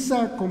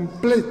misa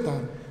completa,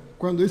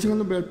 cuando dicen el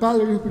nombre del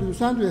Padre, del Hijo y del Espíritu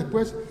Santo, y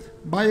después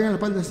vayan a la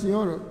paz del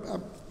Señor.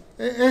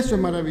 Eso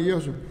es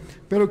maravilloso.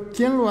 Pero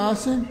 ¿quién lo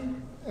hace?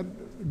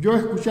 Yo he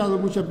escuchado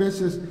muchas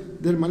veces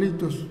de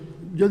hermanitos,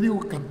 yo digo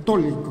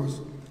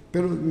católicos,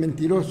 pero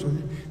mentirosos.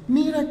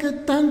 Mira qué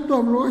tanto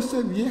habló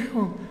ese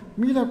viejo,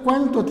 mira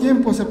cuánto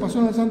tiempo se pasó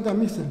en la Santa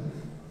Misa.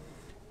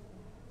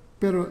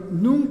 Pero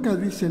nunca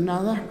dice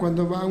nada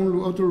cuando va a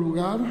otro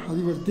lugar a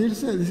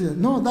divertirse. Dice,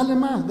 no, dale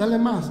más,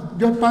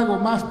 yo pago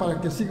más para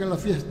que siga la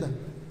fiesta.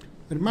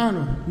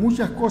 Hermanos,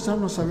 muchas cosas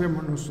no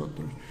sabemos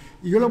nosotros.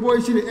 Y yo les voy a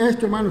decir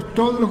esto, hermanos,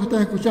 todos los que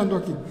están escuchando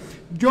aquí.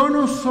 Yo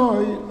no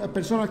soy la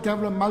persona que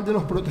habla mal de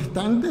los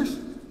protestantes.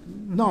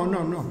 No.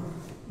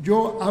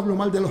 Yo hablo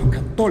mal de los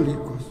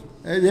católicos.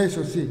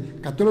 Eso sí,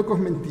 católicos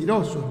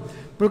mentirosos.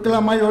 Porque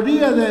la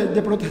mayoría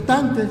de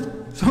protestantes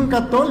son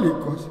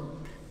católicos.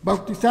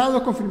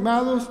 Bautizados,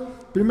 confirmados,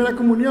 primera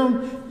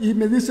comunión, y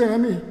me dicen a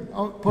mí,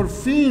 por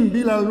fin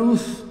vi la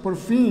luz, por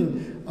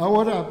fin,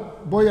 ahora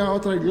voy a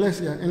otra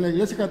iglesia, en la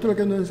iglesia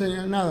católica no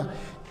enseñan nada.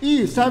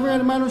 Y ¿saben,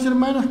 hermanos y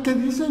hermanas, qué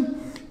dicen?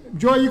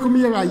 Yo ahí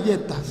comía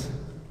galletas.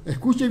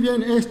 Escuche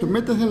bien esto,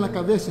 métase en la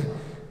cabeza.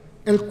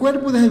 El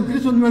cuerpo de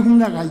Jesucristo no es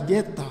una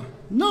galleta.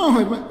 No,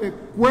 el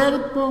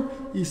cuerpo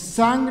y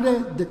sangre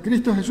de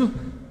Cristo Jesús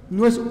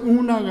no es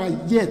una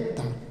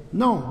galleta,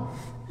 no.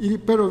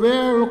 Pero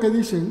vea lo que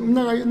dicen,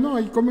 no,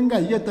 ahí comen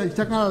galletas y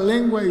sacan la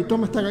lengua y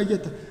toman esta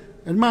galleta.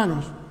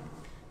 Hermanos,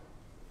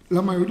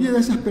 la mayoría de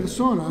esas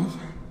personas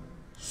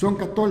son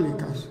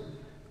católicas,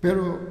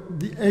 pero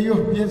ellos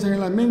piensan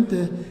en la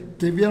mente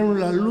que vieron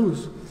la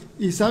luz.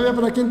 ¿Y sabe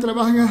para quién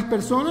trabajan esas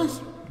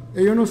personas?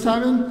 Ellos no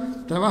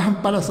saben,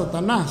 trabajan para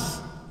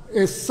Satanás,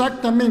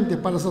 exactamente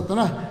para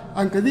Satanás.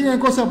 Aunque digan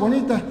cosas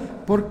bonitas,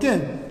 ¿por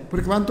qué?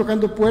 Porque van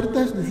tocando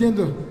puertas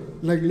diciendo,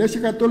 la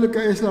iglesia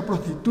católica es la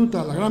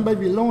prostituta, la gran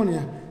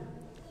Babilonia.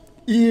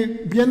 Y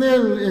viene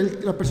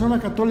la persona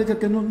católica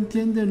que no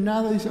entiende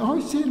nada y dice,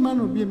 ay, sí,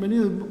 hermano,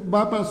 bienvenido.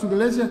 Va para su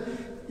iglesia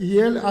y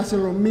él hace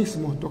lo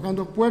mismo,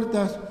 tocando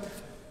puertas,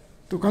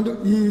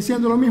 y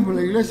diciendo lo mismo.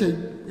 La iglesia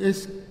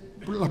es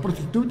la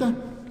prostituta.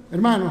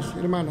 Hermanos,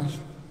 hermanas,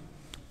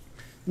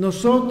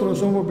 nosotros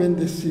somos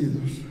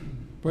bendecidos.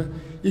 Pues,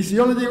 y si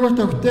yo les digo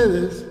esto a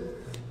ustedes,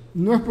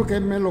 no es porque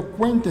me lo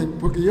cuenten,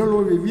 porque yo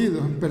lo he vivido.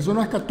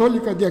 Personas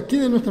católicas de aquí,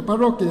 de nuestra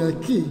parroquia, de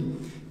aquí,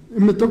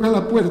 me tocan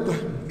la puerta.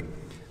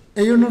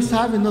 Ellos no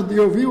saben dónde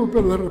yo vivo,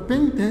 pero de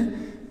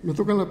repente me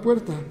tocan la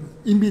puerta,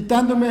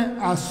 invitándome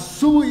a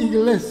su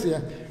iglesia.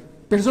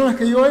 Personas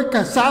que yo he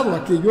casado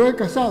aquí,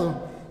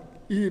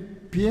 y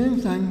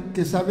piensan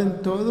que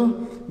saben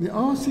todo.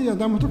 Oh, sí,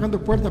 andamos tocando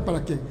puertas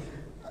para qué.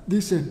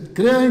 Dice,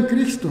 crea en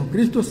Cristo,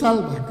 Cristo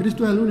salva,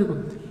 Cristo es el único.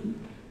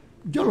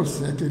 Yo lo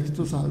sé que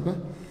Cristo salva.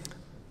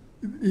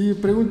 Y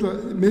pregunto,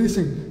 me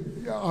dicen,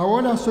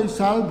 ahora soy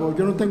salvo,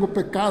 yo no tengo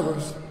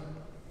pecados,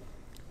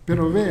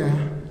 pero vea,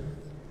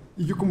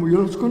 y yo como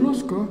yo los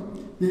conozco,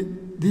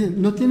 dije,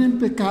 ¿no tienen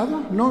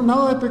pecado? No,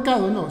 nada de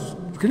pecado, no,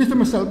 Cristo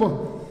me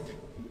salvó.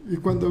 Y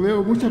cuando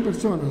veo muchas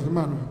personas,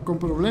 hermano, con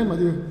problemas,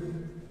 digo,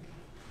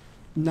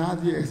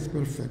 nadie es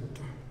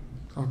perfecto,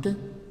 ¿ok?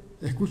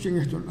 Escuchen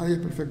esto, nadie es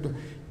perfecto.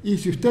 Y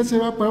si usted se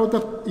va para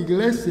otra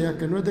iglesia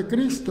que no es de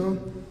Cristo,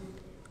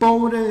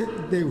 pobre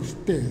de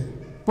usted,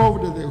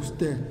 pobre de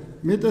usted.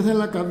 Métase en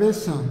la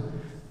cabeza,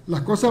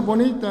 las cosas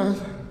bonitas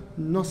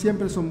no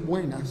siempre son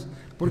buenas.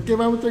 ¿Por qué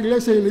va a otra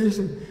iglesia y le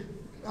dicen,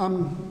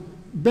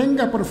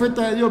 venga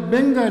profeta de Dios,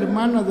 venga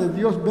hermana de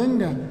Dios,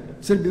 venga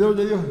servidor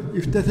de Dios? Y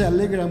usted se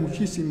alegra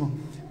muchísimo.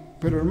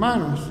 Pero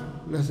hermanos,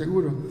 les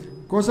aseguro,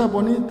 cosas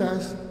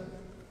bonitas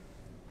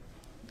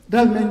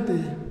realmente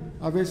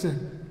a veces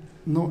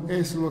no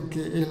es lo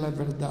que es la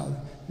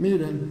verdad.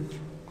 Miren,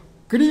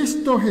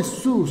 Cristo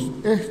Jesús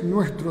es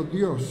nuestro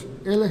Dios.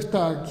 Él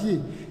está aquí.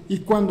 Y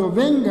cuando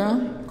venga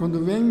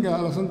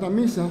a la Santa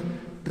Misa,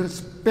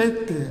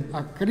 respete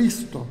a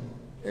Cristo,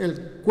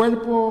 el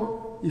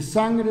cuerpo y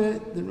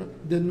sangre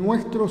de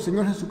nuestro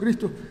Señor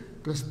Jesucristo.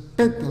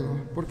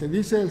 Respétalo, porque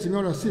dice el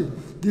Señor así,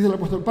 dice el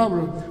apóstol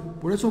Pablo,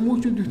 por eso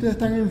muchos de ustedes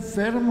están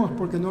enfermos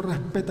porque no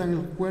respetan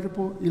el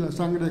cuerpo y la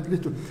sangre de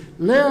Cristo.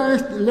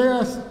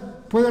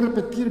 Puede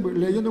repetir,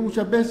 leyendo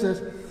muchas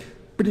veces,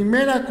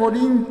 1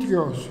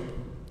 Corintios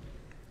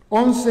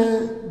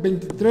 11,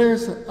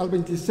 23 al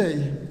 26.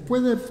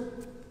 Puede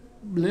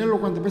leerlo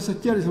cuantas veces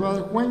quiera y se va a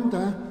dar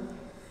cuenta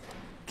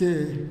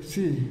que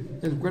sí,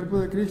 el cuerpo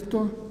de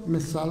Cristo me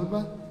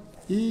salva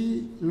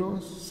y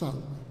los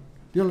salva.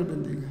 Dios les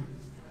bendiga.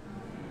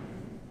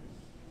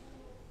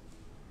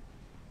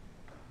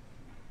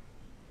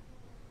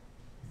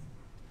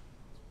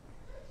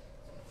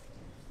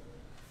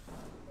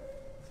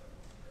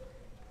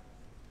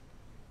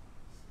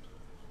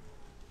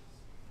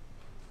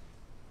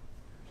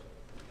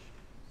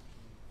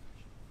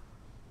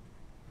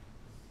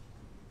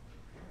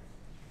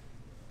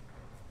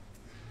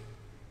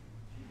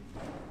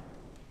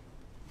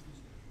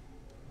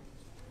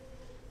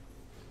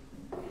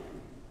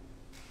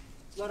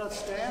 Let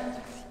us stand.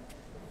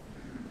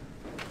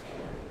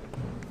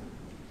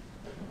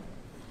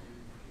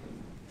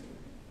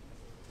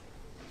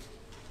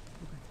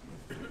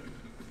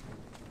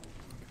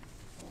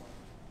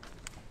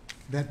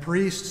 That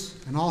priests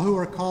and all who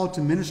are called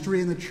to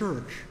ministry in the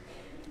church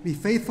be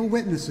faithful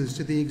witnesses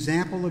to the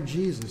example of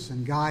Jesus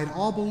and guide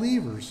all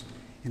believers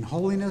in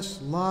holiness,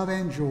 love,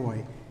 and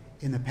joy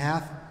in the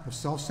path of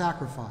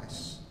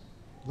self-sacrifice.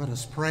 Let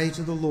us pray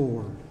to the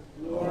Lord.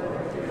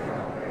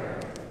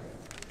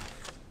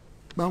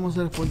 Vamos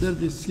a responder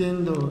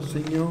diciendo,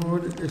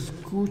 Señor,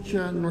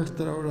 escucha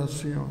nuestra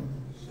oración.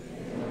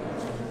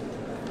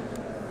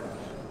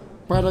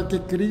 Para que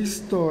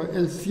Cristo,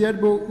 el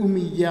siervo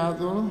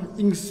humillado,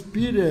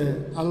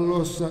 inspire a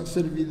los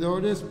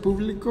servidores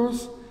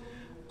públicos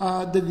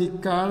a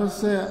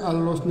dedicarse a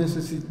los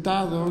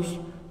necesitados,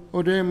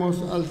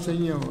 oremos al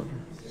Señor.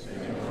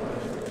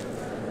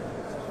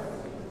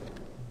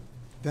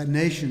 That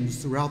nations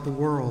throughout the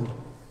world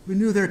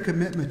renew their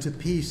commitment to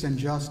peace and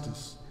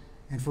justice,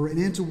 and for an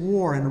end to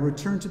war and a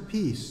return to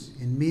peace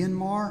in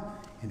Myanmar,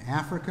 in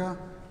Africa,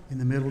 in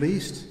the Middle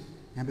East,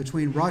 and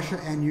between Russia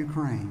and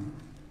Ukraine.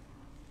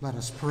 Let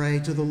us pray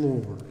to the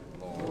Lord.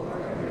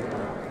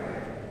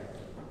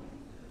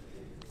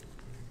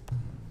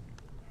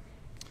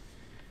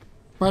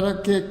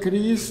 Para que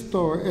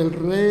Cristo, el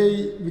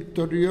Rey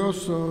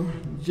victorioso,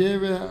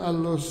 lleve a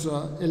los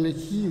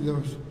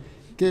elegidos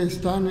que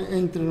están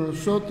entre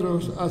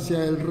nosotros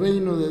hacia el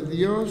reino de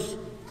Dios,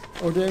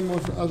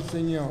 oremos al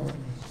Señor.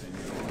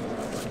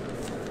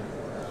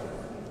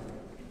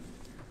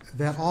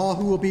 That all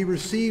who will be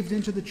received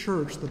into the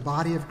church, the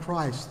body of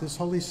Christ, this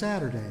Holy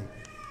Saturday,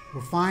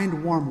 will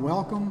find warm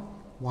welcome,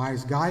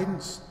 wise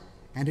guidance,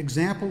 and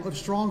example of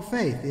strong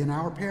faith in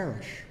our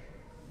parish.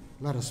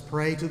 Let us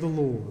pray to the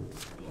Lord.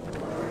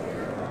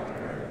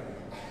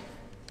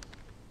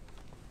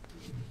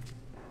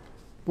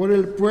 Por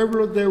el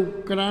pueblo de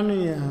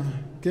Ucrania,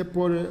 que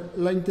por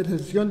la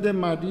intercesión de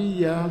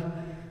María,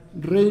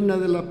 Reina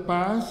de la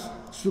Paz,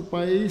 su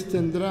país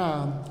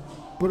tendrá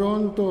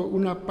pronto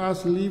una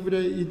paz libre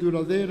y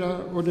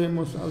duradera,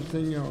 oremos al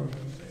Señor.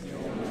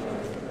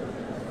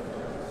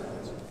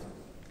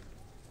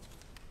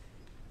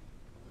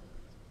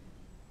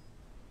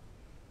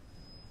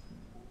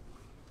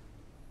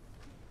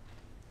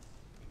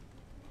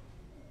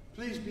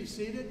 Please be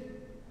seated.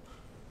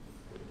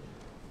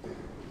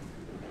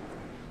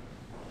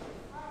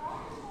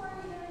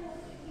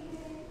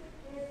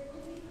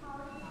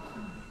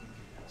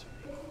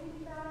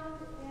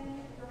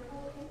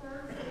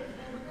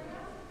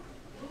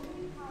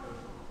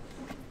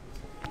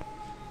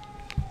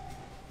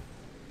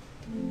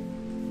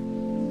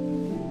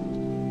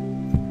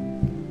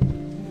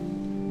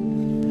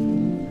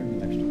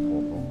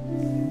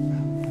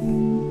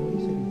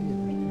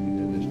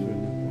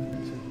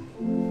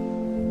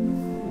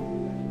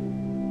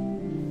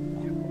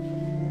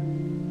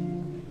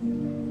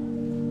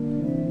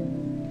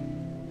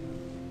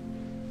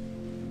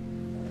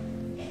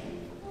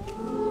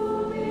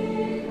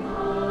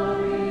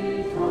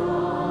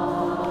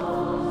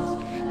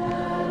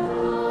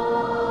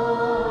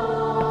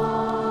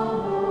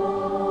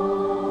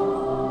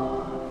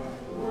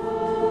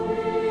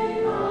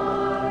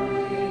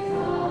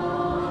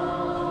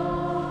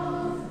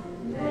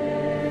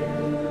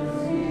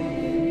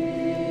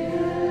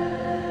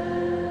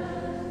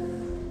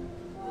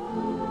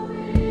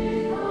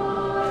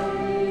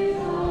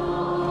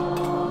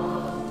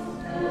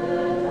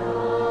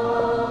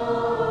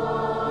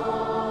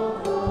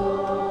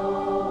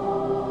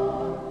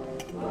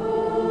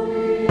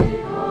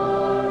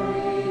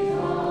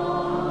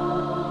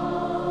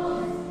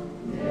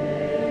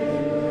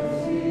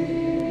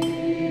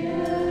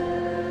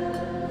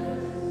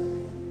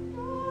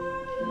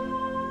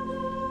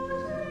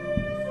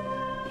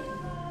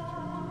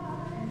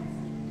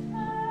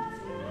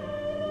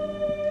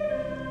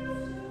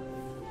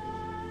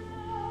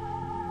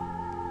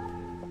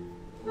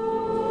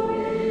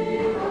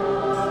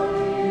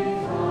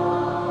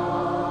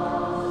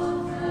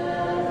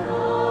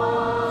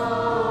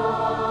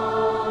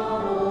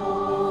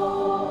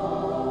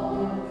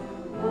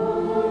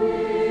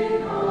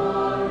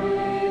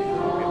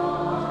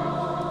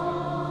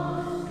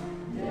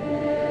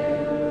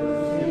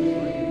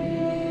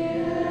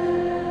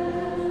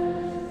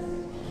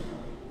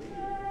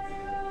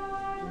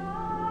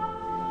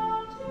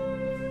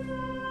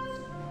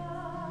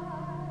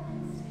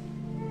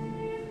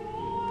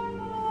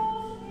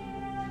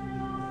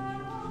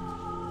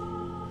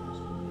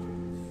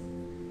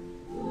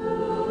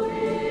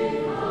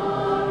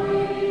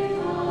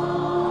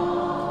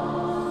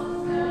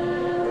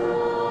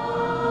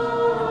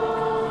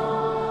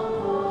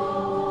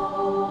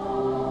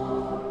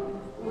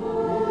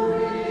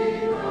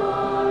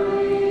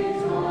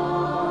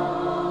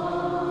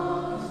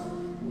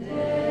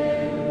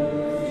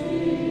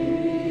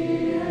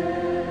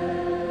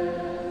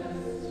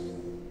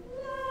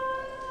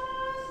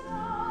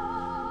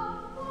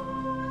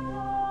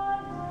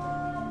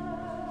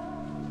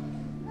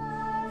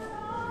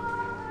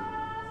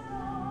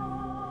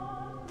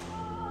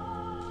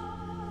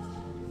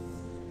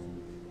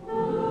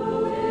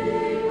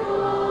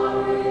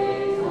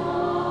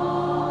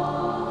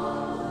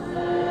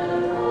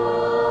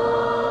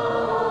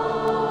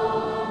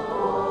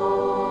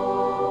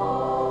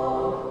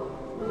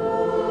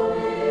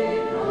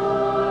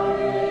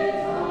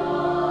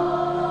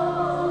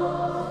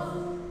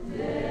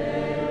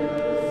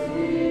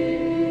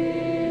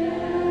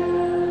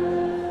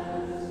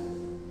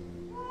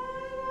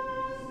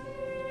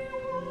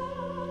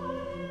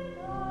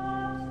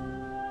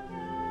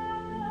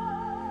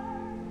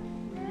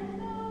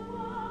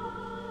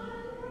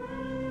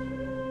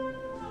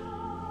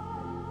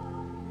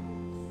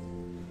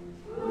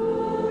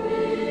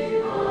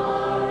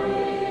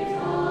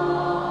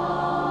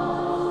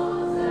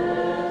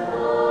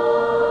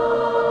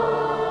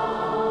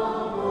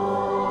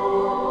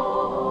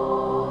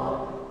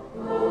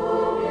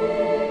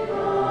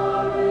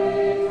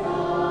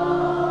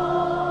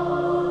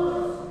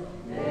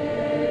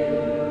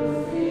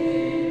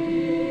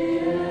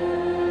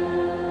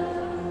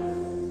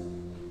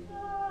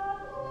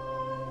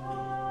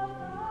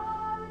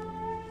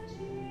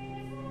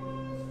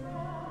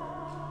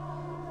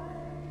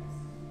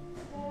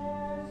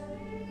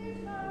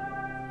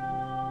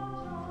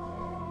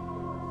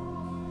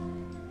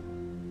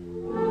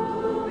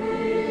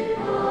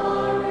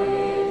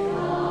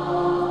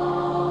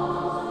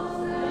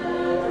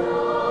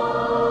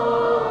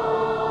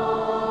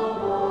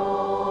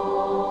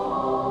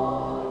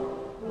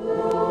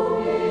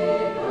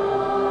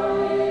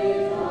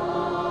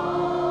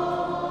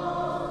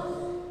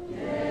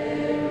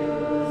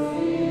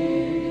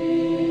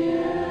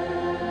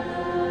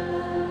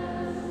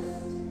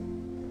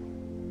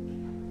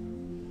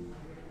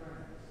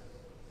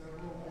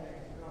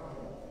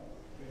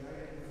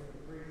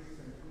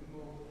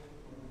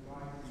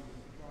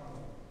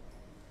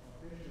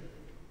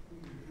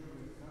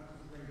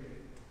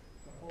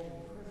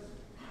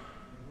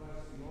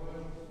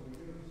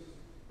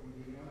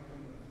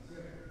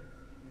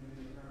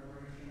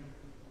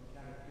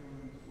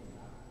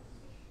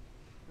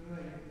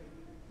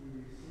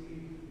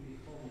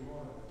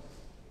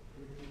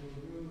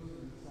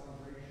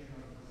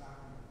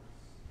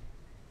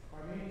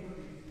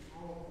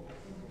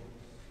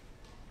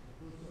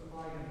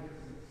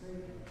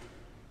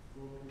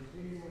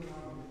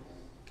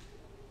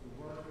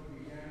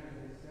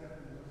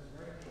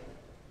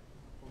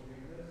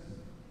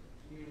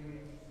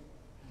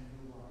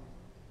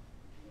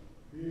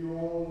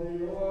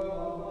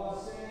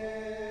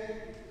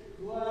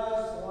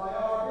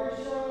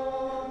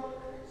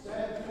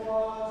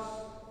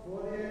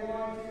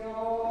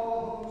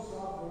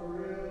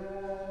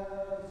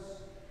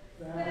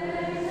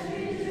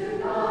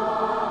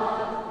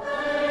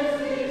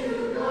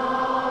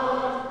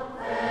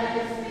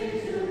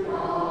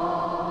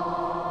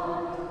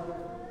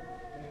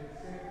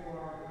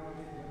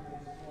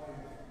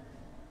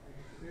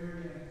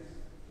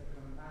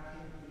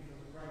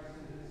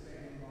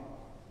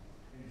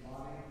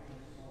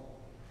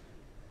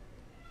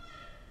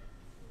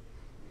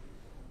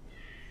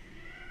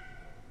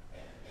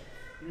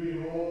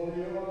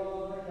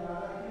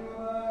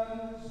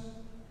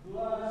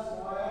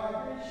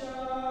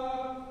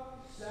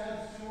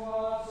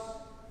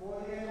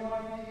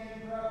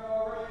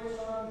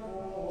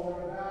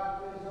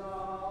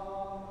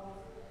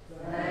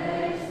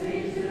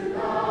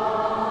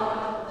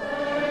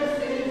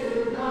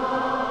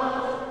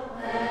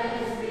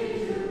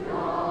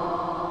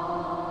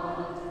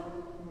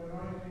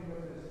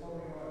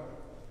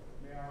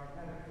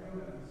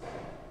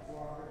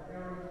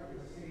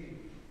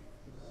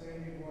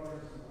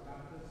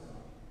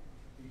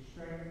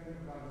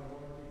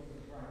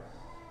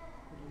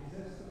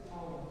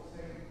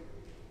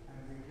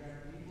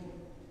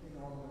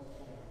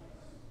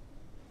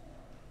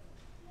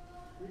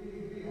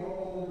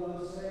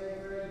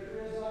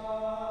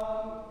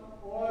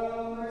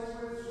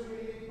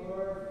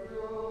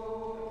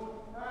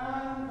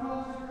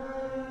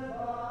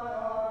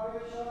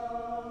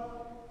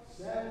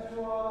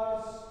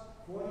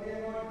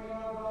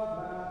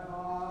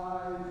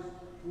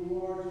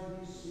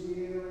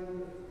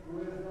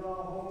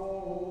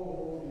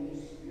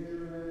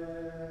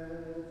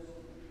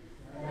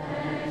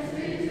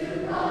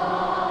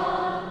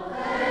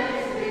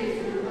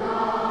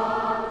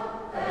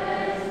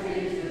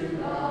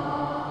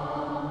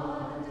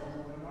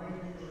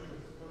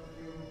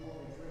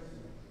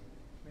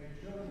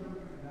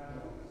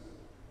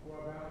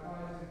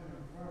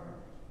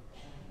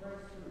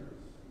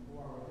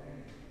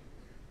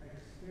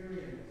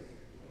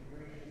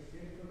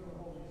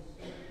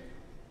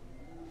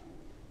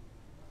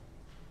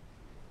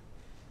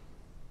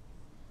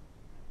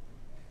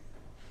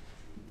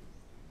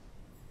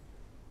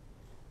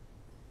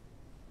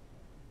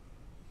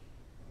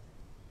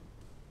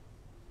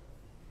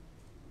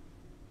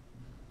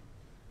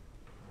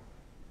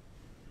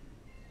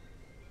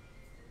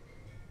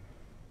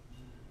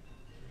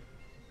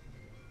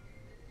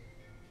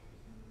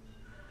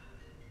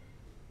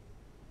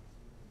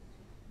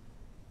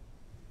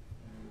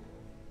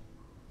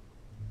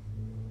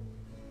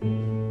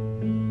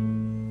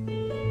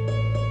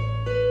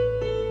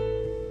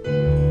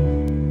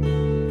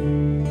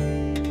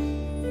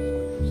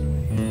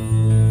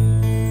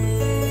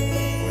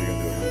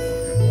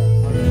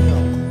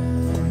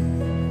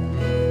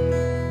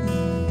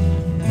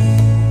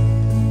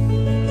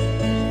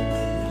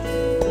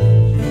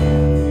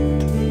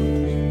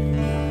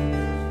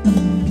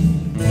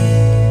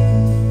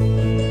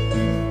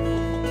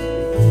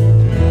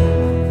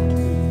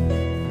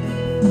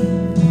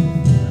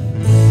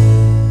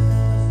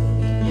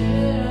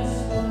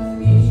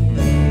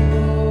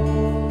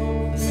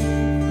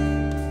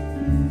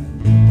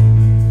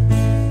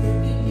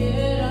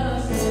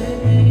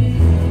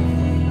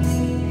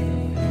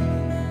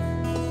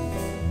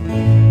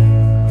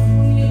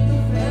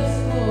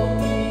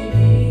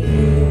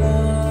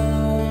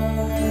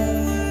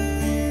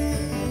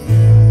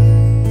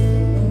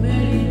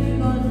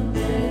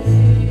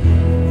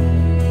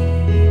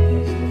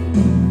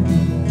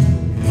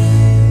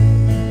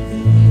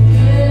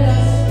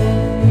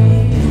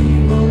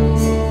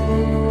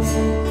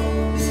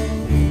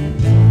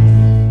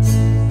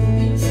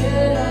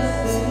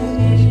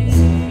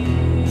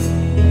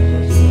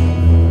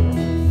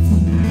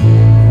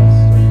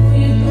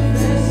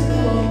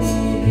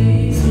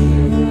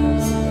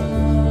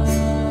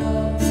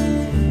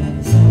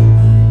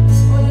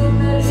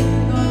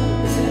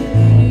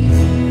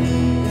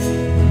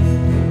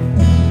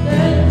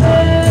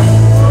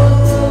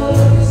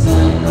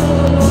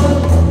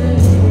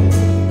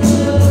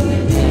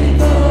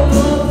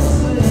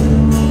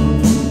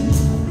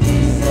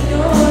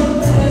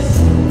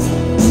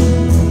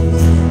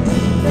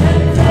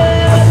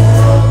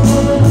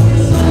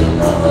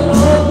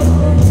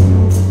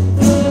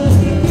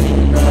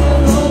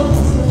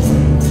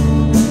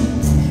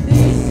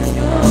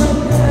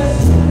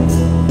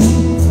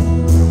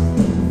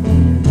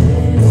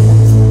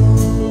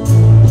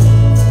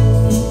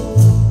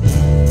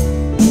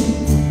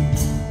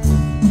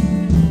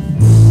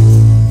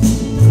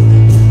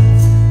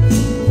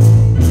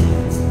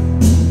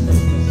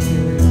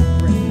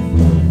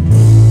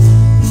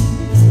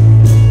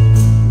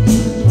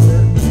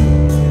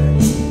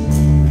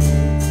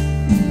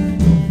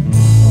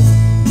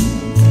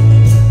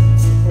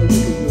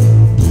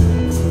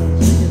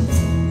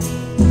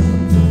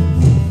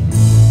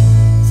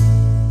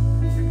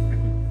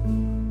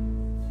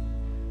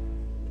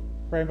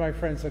 Pray, my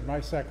friends, that my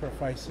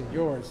sacrifice and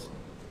yours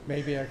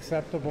may be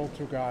acceptable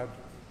to God,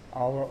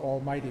 our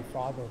Almighty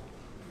Father.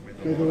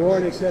 May the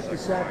Lord accept the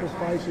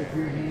sacrifice of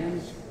your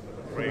hands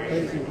for the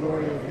praise and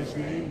glory of his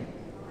name.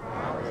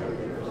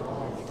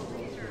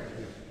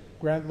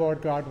 Grant, Lord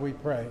God, we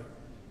pray,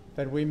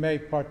 that we may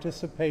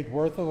participate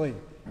worthily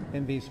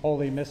in these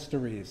holy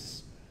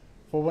mysteries.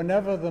 For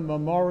whenever the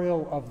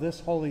memorial of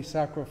this holy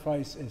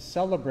sacrifice is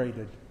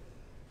celebrated,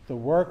 the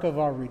work of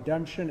our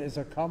redemption is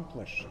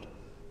accomplished.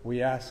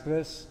 We ask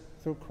this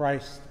through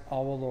Christ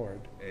our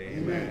Lord.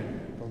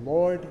 Amen. The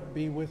Lord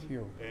be with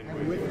you.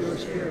 And with your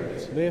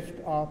spirit.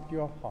 Lift up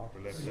your hearts.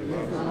 Lift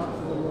them up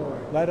to the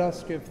Lord. Let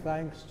us give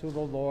thanks to the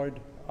Lord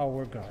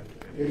our God.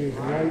 It is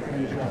right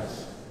and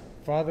just.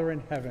 Father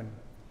in heaven,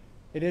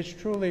 it is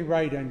truly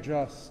right and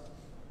just,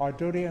 our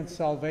duty and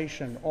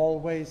salvation,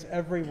 always,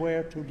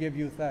 everywhere, to give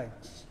you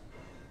thanks.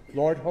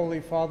 Lord, Holy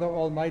Father,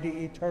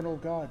 Almighty, eternal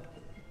God,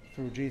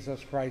 through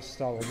Jesus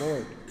Christ our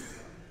Lord.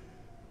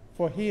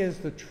 For he is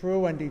the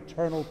true and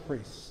eternal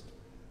priest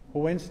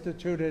who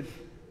instituted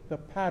the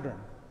pattern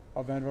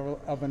of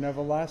an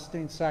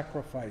everlasting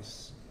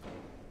sacrifice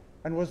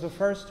and was the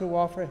first to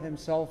offer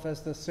himself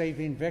as the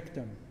saving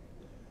victim,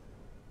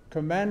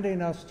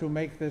 commanding us to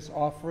make this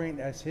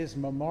offering as his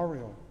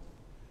memorial.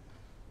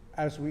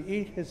 As we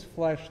eat his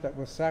flesh that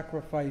was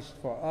sacrificed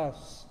for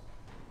us,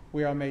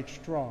 we are made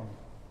strong.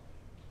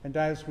 And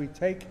as we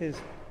take his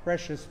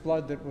precious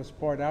blood that was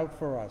poured out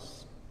for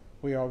us,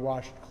 we are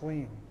washed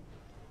clean.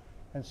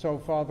 And so,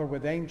 Father,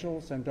 with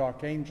angels and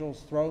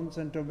archangels, thrones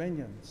and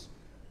dominions,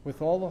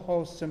 with all the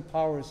hosts and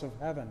powers of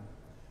heaven,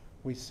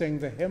 we sing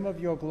the hymn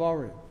of your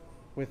glory.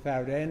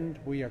 Without end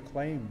we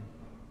acclaim.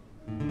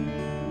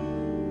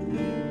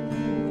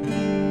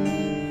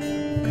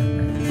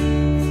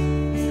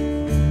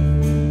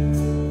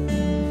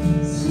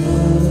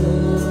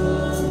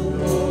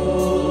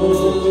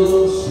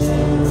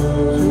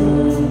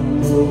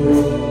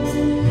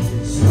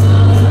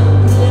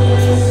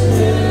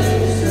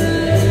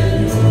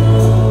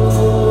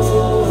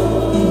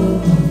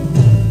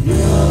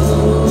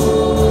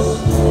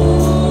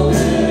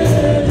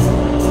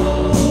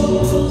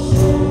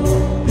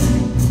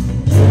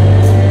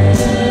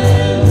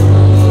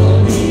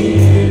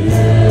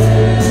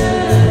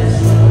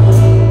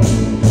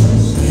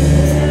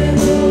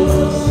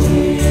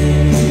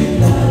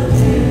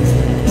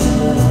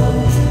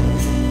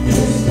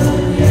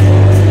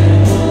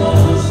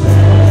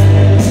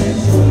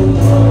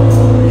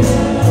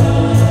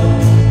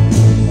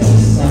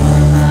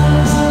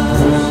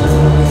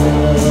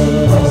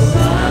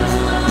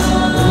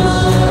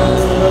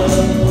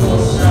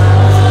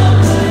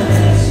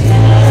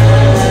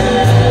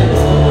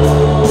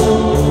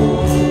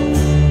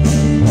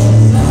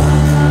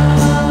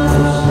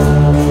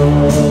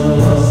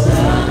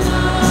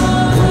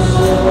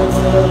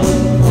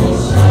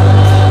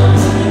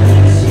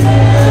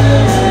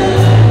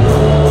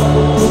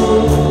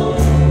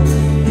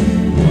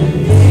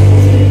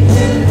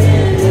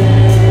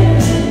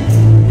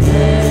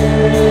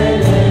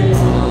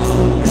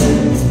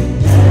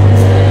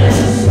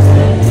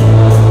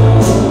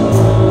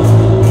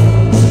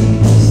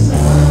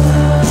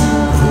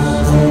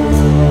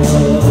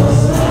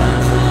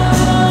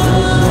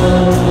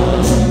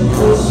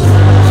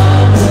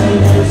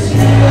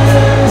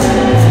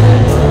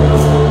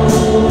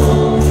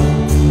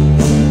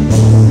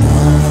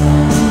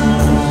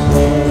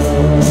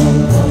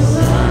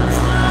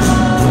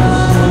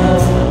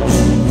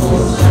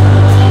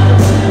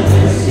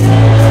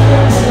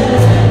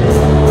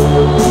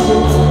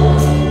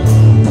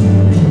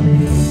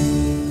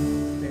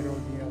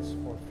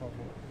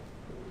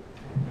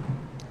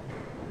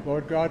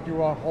 Lord God,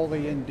 you are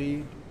holy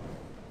indeed.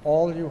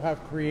 All you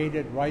have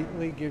created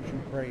rightly gives you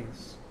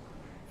praise.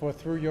 For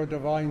through your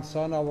divine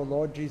Son, our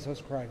Lord Jesus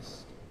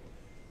Christ,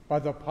 by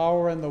the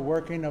power and the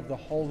working of the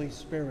Holy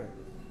Spirit,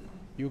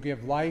 you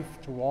give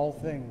life to all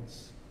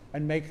things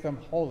and make them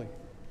holy.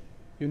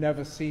 You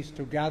never cease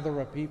to gather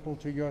a people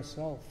to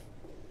yourself,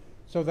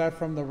 so that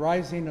from the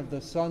rising of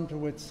the sun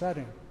to its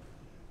setting,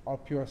 a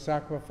pure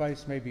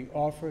sacrifice may be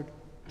offered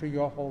to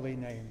your holy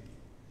name.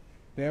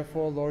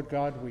 Therefore, Lord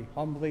God, we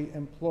humbly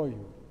implore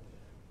you,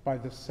 by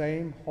the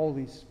same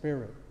Holy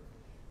Spirit,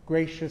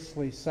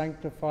 graciously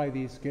sanctify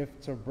these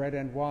gifts of bread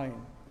and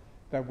wine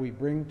that we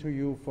bring to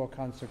you for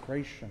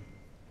consecration,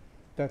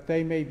 that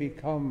they may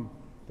become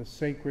the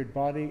sacred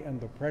body and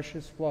the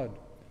precious blood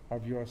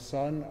of your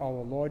Son,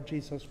 our Lord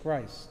Jesus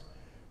Christ,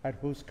 at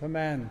whose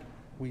command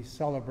we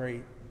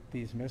celebrate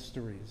these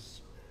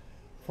mysteries.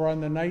 For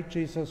on the night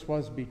Jesus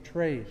was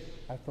betrayed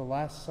at the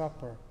Last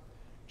Supper,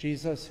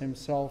 Jesus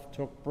himself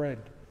took bread,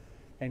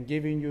 and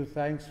giving you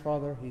thanks,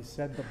 Father, he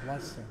said the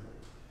blessing,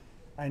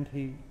 and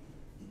he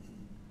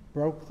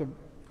broke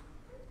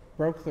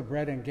the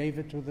bread and gave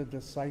it to the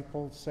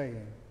disciples,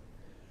 saying,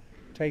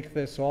 "Take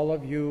this, all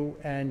of you,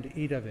 and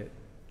eat of it,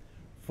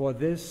 for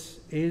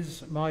this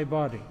is my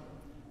body,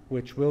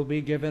 which will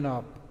be given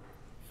up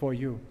for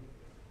you."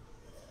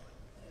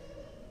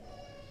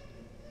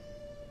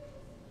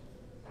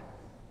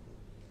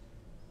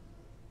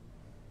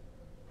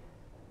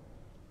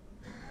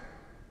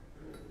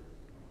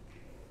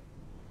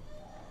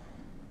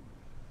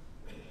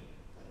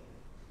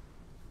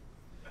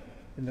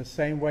 In the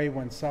same way,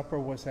 when supper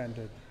was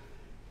ended,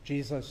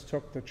 Jesus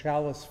took the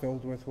chalice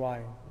filled with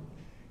wine.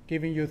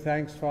 Giving you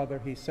thanks, Father,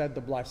 he said the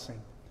blessing,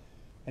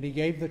 and he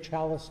gave the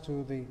chalice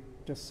to the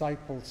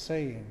disciples,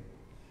 saying,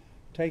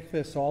 "Take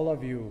this, all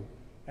of you,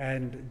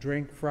 and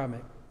drink from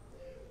it,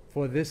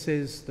 for this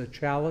is the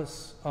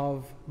chalice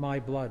of my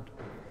blood,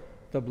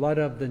 the blood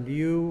of the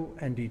new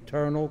and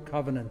eternal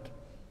covenant,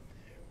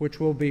 which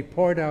will be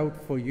poured out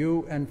for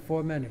you and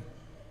for many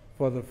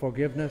for the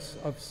forgiveness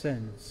of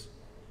sins.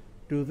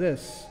 Do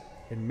this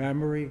in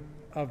memory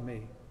of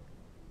me."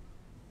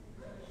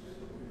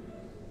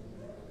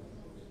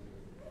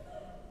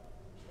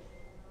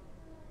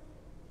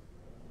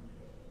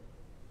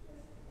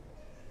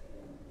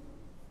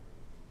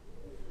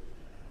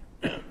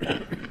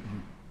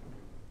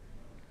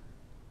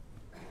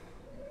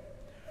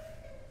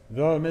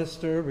 The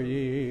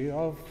mystery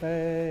of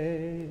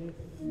faith.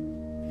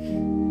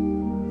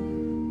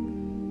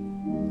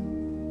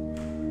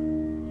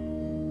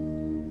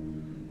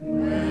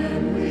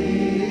 When we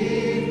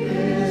eat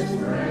this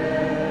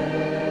bread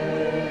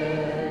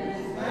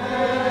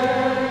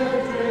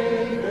and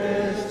drink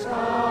this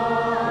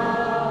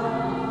cup,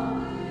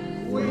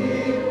 we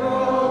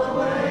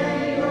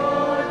proclaim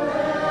your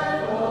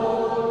death, O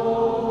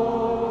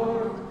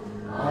Lord,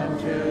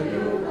 until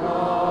you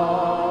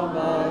come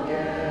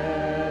again.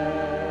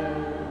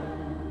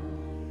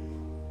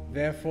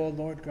 Therefore,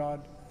 Lord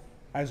God,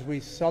 as we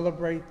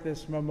celebrate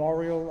this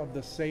memorial of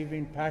the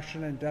saving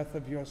passion and death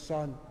of your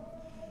Son,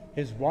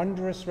 his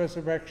wondrous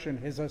resurrection,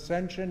 his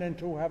ascension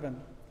into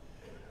heaven,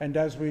 and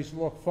as we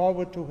look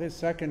forward to his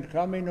second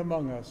coming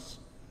among us,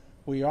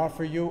 we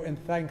offer you in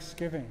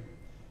thanksgiving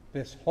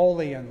this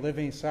holy and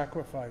living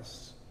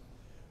sacrifice.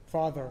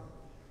 Father,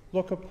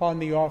 look upon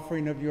the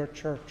offering of your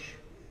church,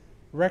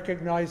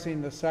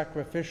 recognizing the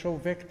sacrificial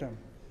victim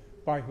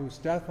by whose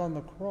death on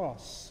the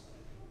cross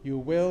you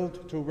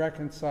willed to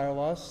reconcile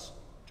us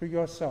to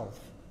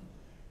yourself.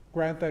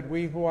 Grant that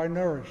we who are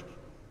nourished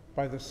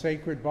by the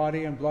sacred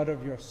body and blood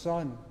of your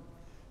Son,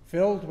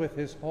 filled with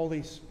his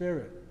Holy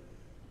Spirit,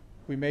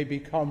 we may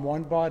become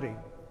one body,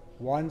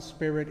 one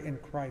spirit in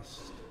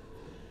Christ.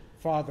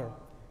 Father,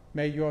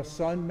 may your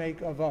Son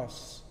make of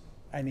us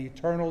an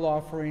eternal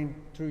offering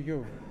to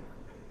you,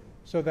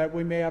 so that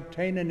we may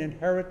obtain an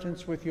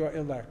inheritance with your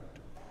elect,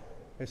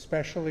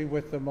 especially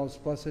with the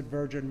most blessed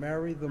Virgin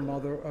Mary, the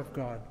Mother of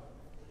God,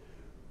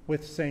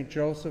 with Saint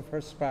Joseph,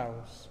 her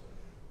spouse,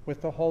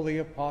 with the holy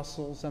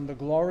apostles and the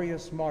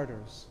glorious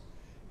martyrs,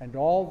 and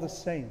all the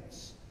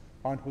saints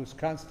on whose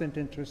constant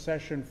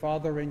intercession,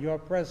 Father, in your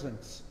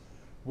presence,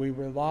 we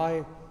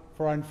rely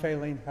for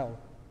unfailing help.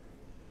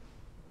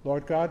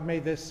 Lord God, may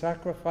this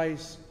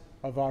sacrifice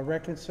of our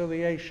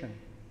reconciliation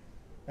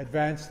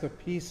advance the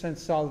peace and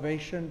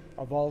salvation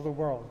of all the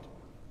world.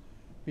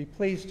 Be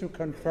pleased to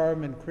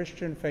confirm in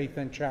Christian faith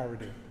and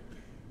charity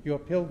your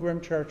pilgrim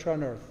church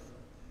on earth,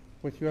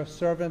 with your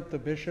servant, the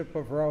Bishop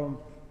of Rome,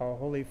 our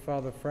Holy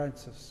Father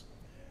Francis,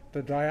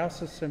 the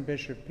diocesan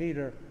Bishop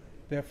Peter,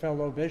 their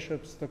fellow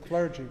bishops, the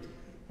clergy,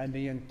 and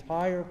the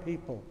entire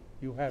people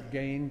you have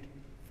gained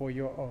for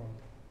your own.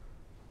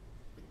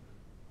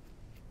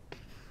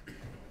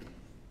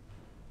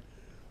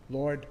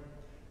 Lord,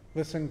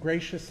 listen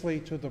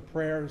graciously to the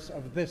prayers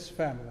of this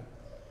family,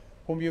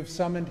 whom you've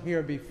summoned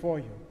here before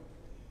you.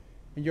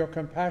 In your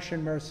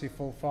compassion,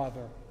 merciful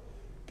Father,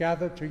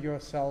 gather to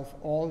yourself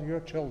all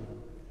your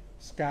children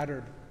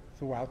scattered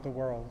throughout the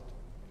world.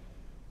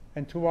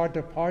 And to our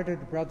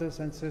departed brothers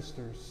and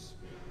sisters,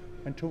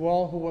 and to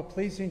all who were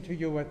pleasing to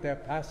you at their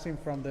passing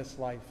from this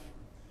life,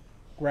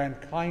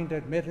 grant kind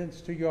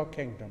admittance to your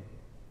kingdom.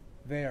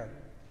 There,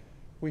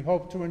 we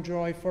hope to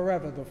enjoy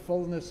forever the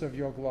fullness of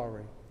your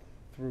glory,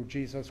 through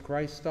Jesus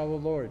Christ our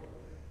Lord,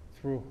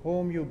 through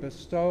whom you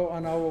bestow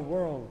on our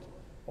world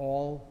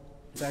all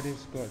that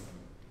is good.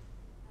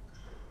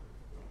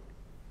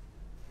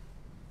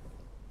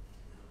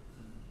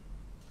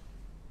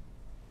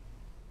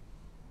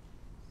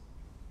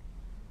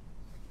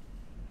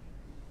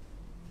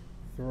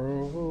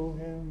 Through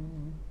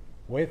him,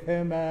 with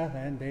him,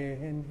 and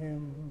in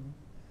him,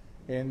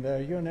 in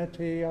the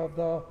unity of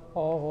the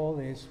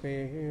Holy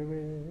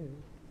Spirit,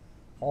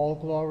 all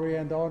glory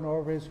and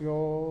honor is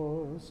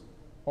yours,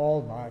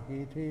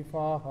 Almighty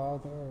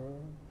Father,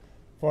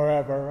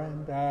 forever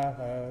and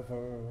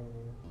ever.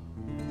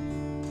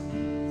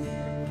 Amen.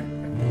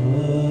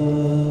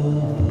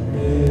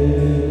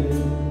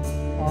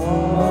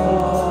 Amen.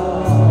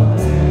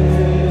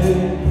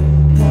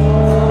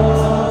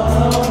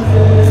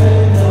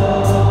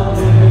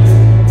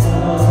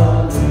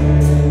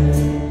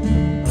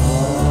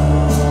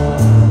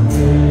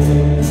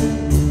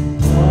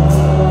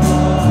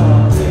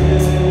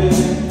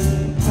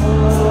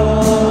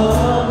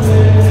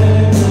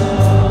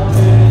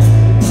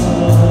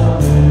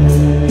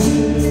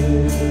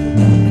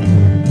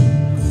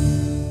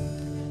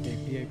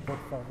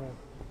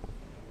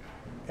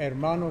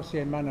 Hermanos y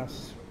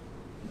hermanas,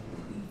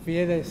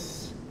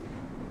 fieles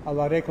a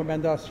la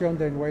recomendación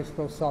de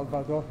nuestro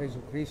Salvador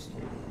Jesucristo,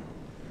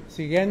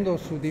 siguiendo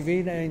su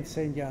divina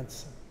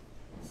enseñanza,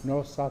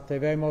 Nos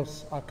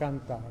atrevemos a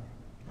cantar.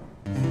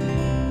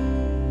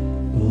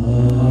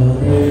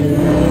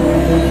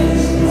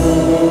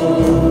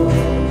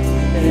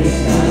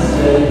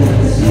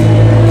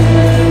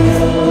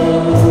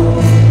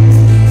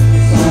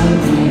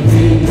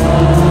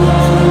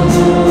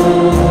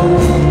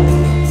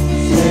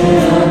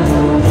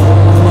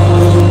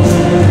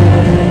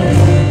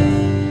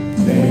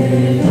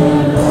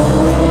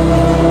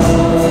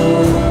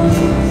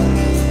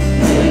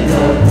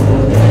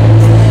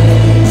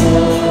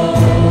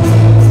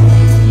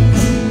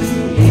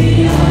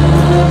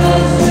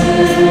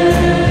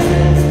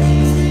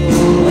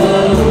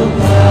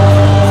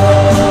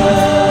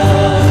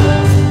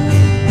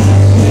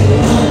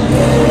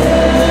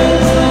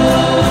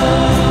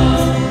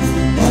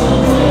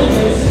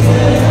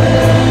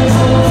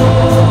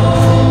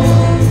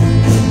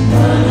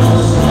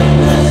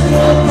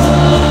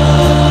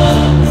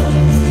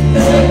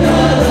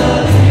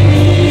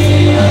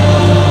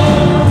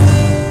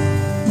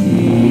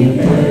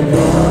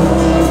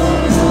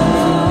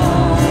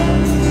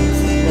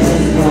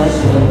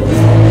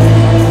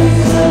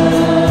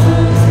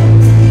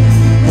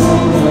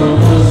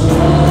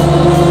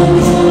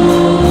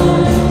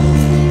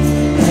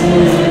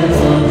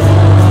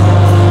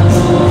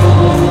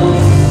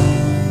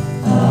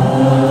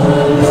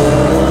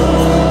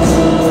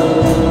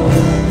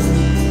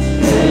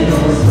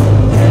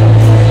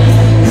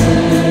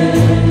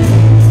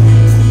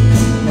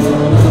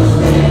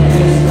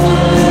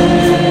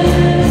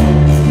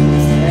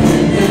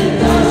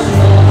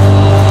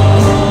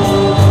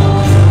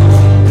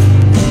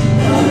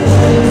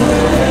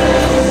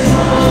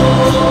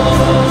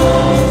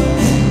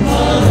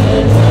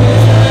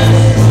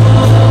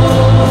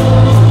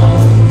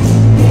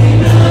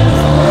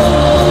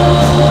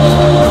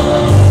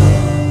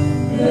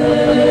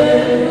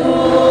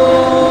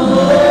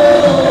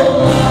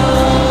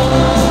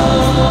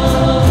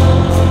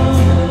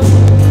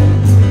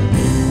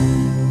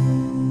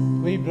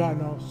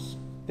 Líbranos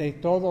de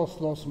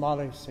todos los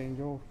males,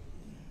 Señor.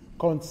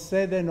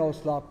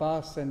 Concédenos la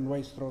paz en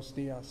nuestros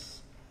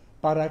días,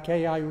 para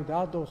que,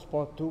 ayudados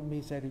por tu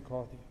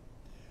misericordia,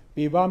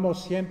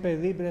 vivamos siempre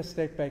libres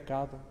de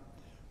pecado,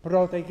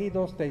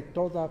 protegidos de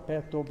toda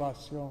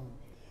perturbación,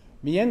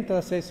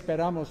 mientras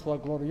esperamos la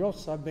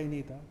gloriosa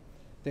venida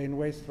de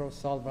nuestro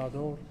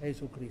Salvador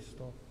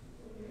Jesucristo.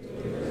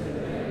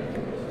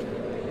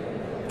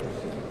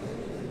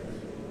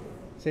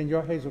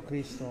 Señor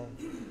Jesucristo,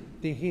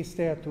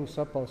 dijiste a tus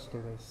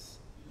apóstoles,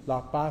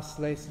 la paz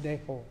les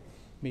dejo,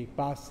 mi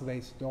paz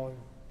les doy.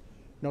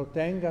 No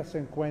tengas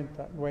en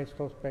cuenta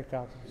nuestros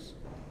pecados,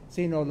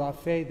 sino la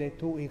fe de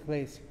tu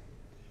iglesia.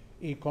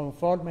 Y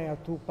conforme a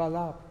tu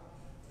palabra,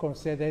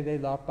 concédele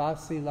la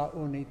paz y la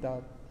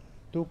unidad,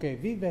 tú que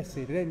vives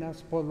y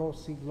reinas por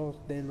los siglos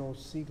de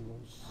los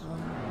siglos.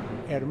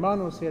 Amén.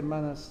 Hermanos y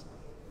hermanas,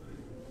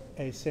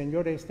 el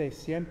Señor esté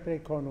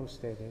siempre con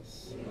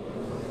ustedes.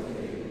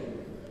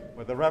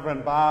 With a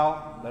reverent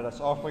bow, let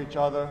us offer each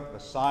other the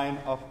sign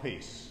of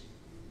peace.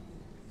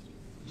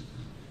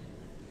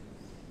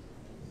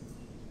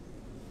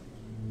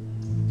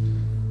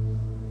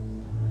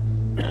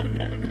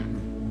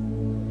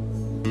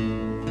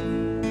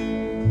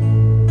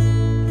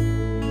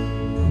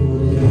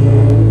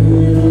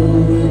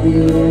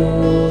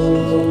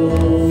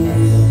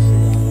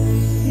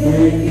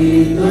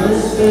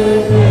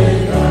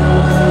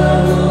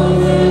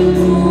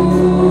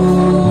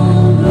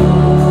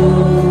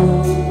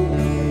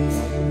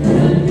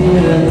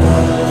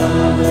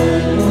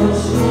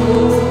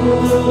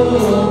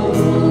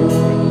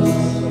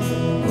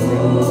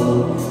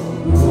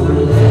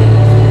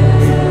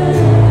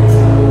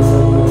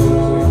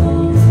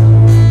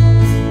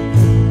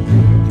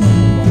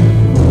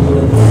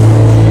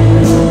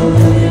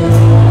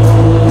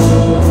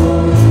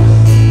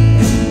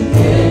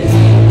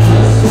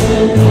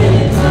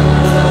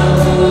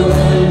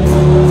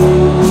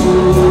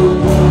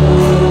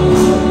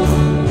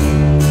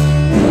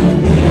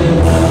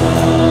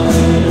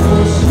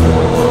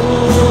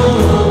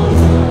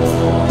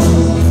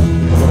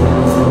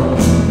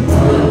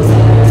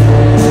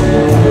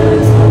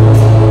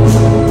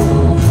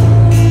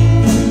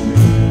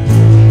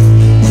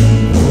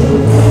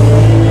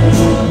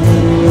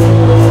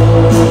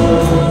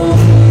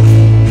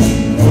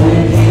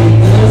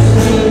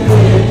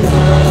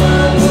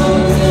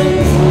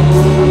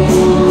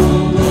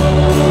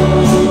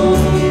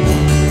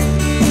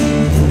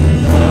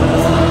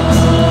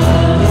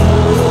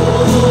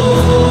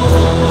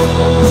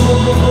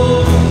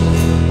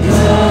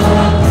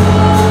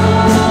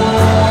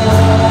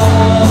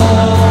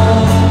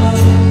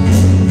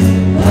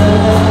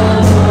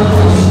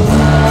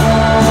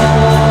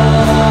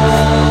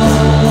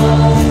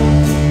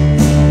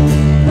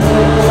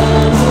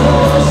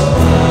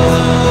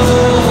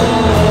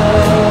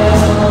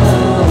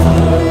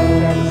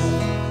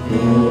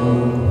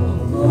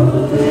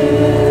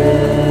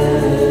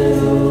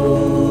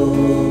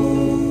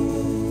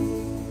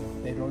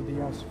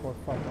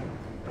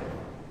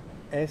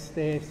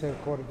 Este es el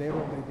Cordero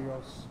de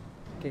Dios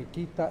que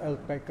quita el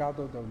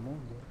pecado del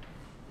mundo.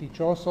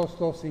 Dichosos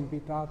los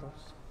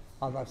invitados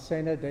a la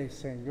cena del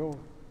Señor.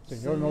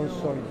 Señor, no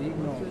soy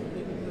digno,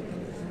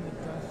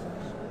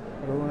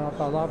 pero una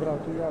palabra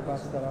tuya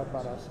bastará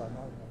para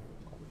sanarme.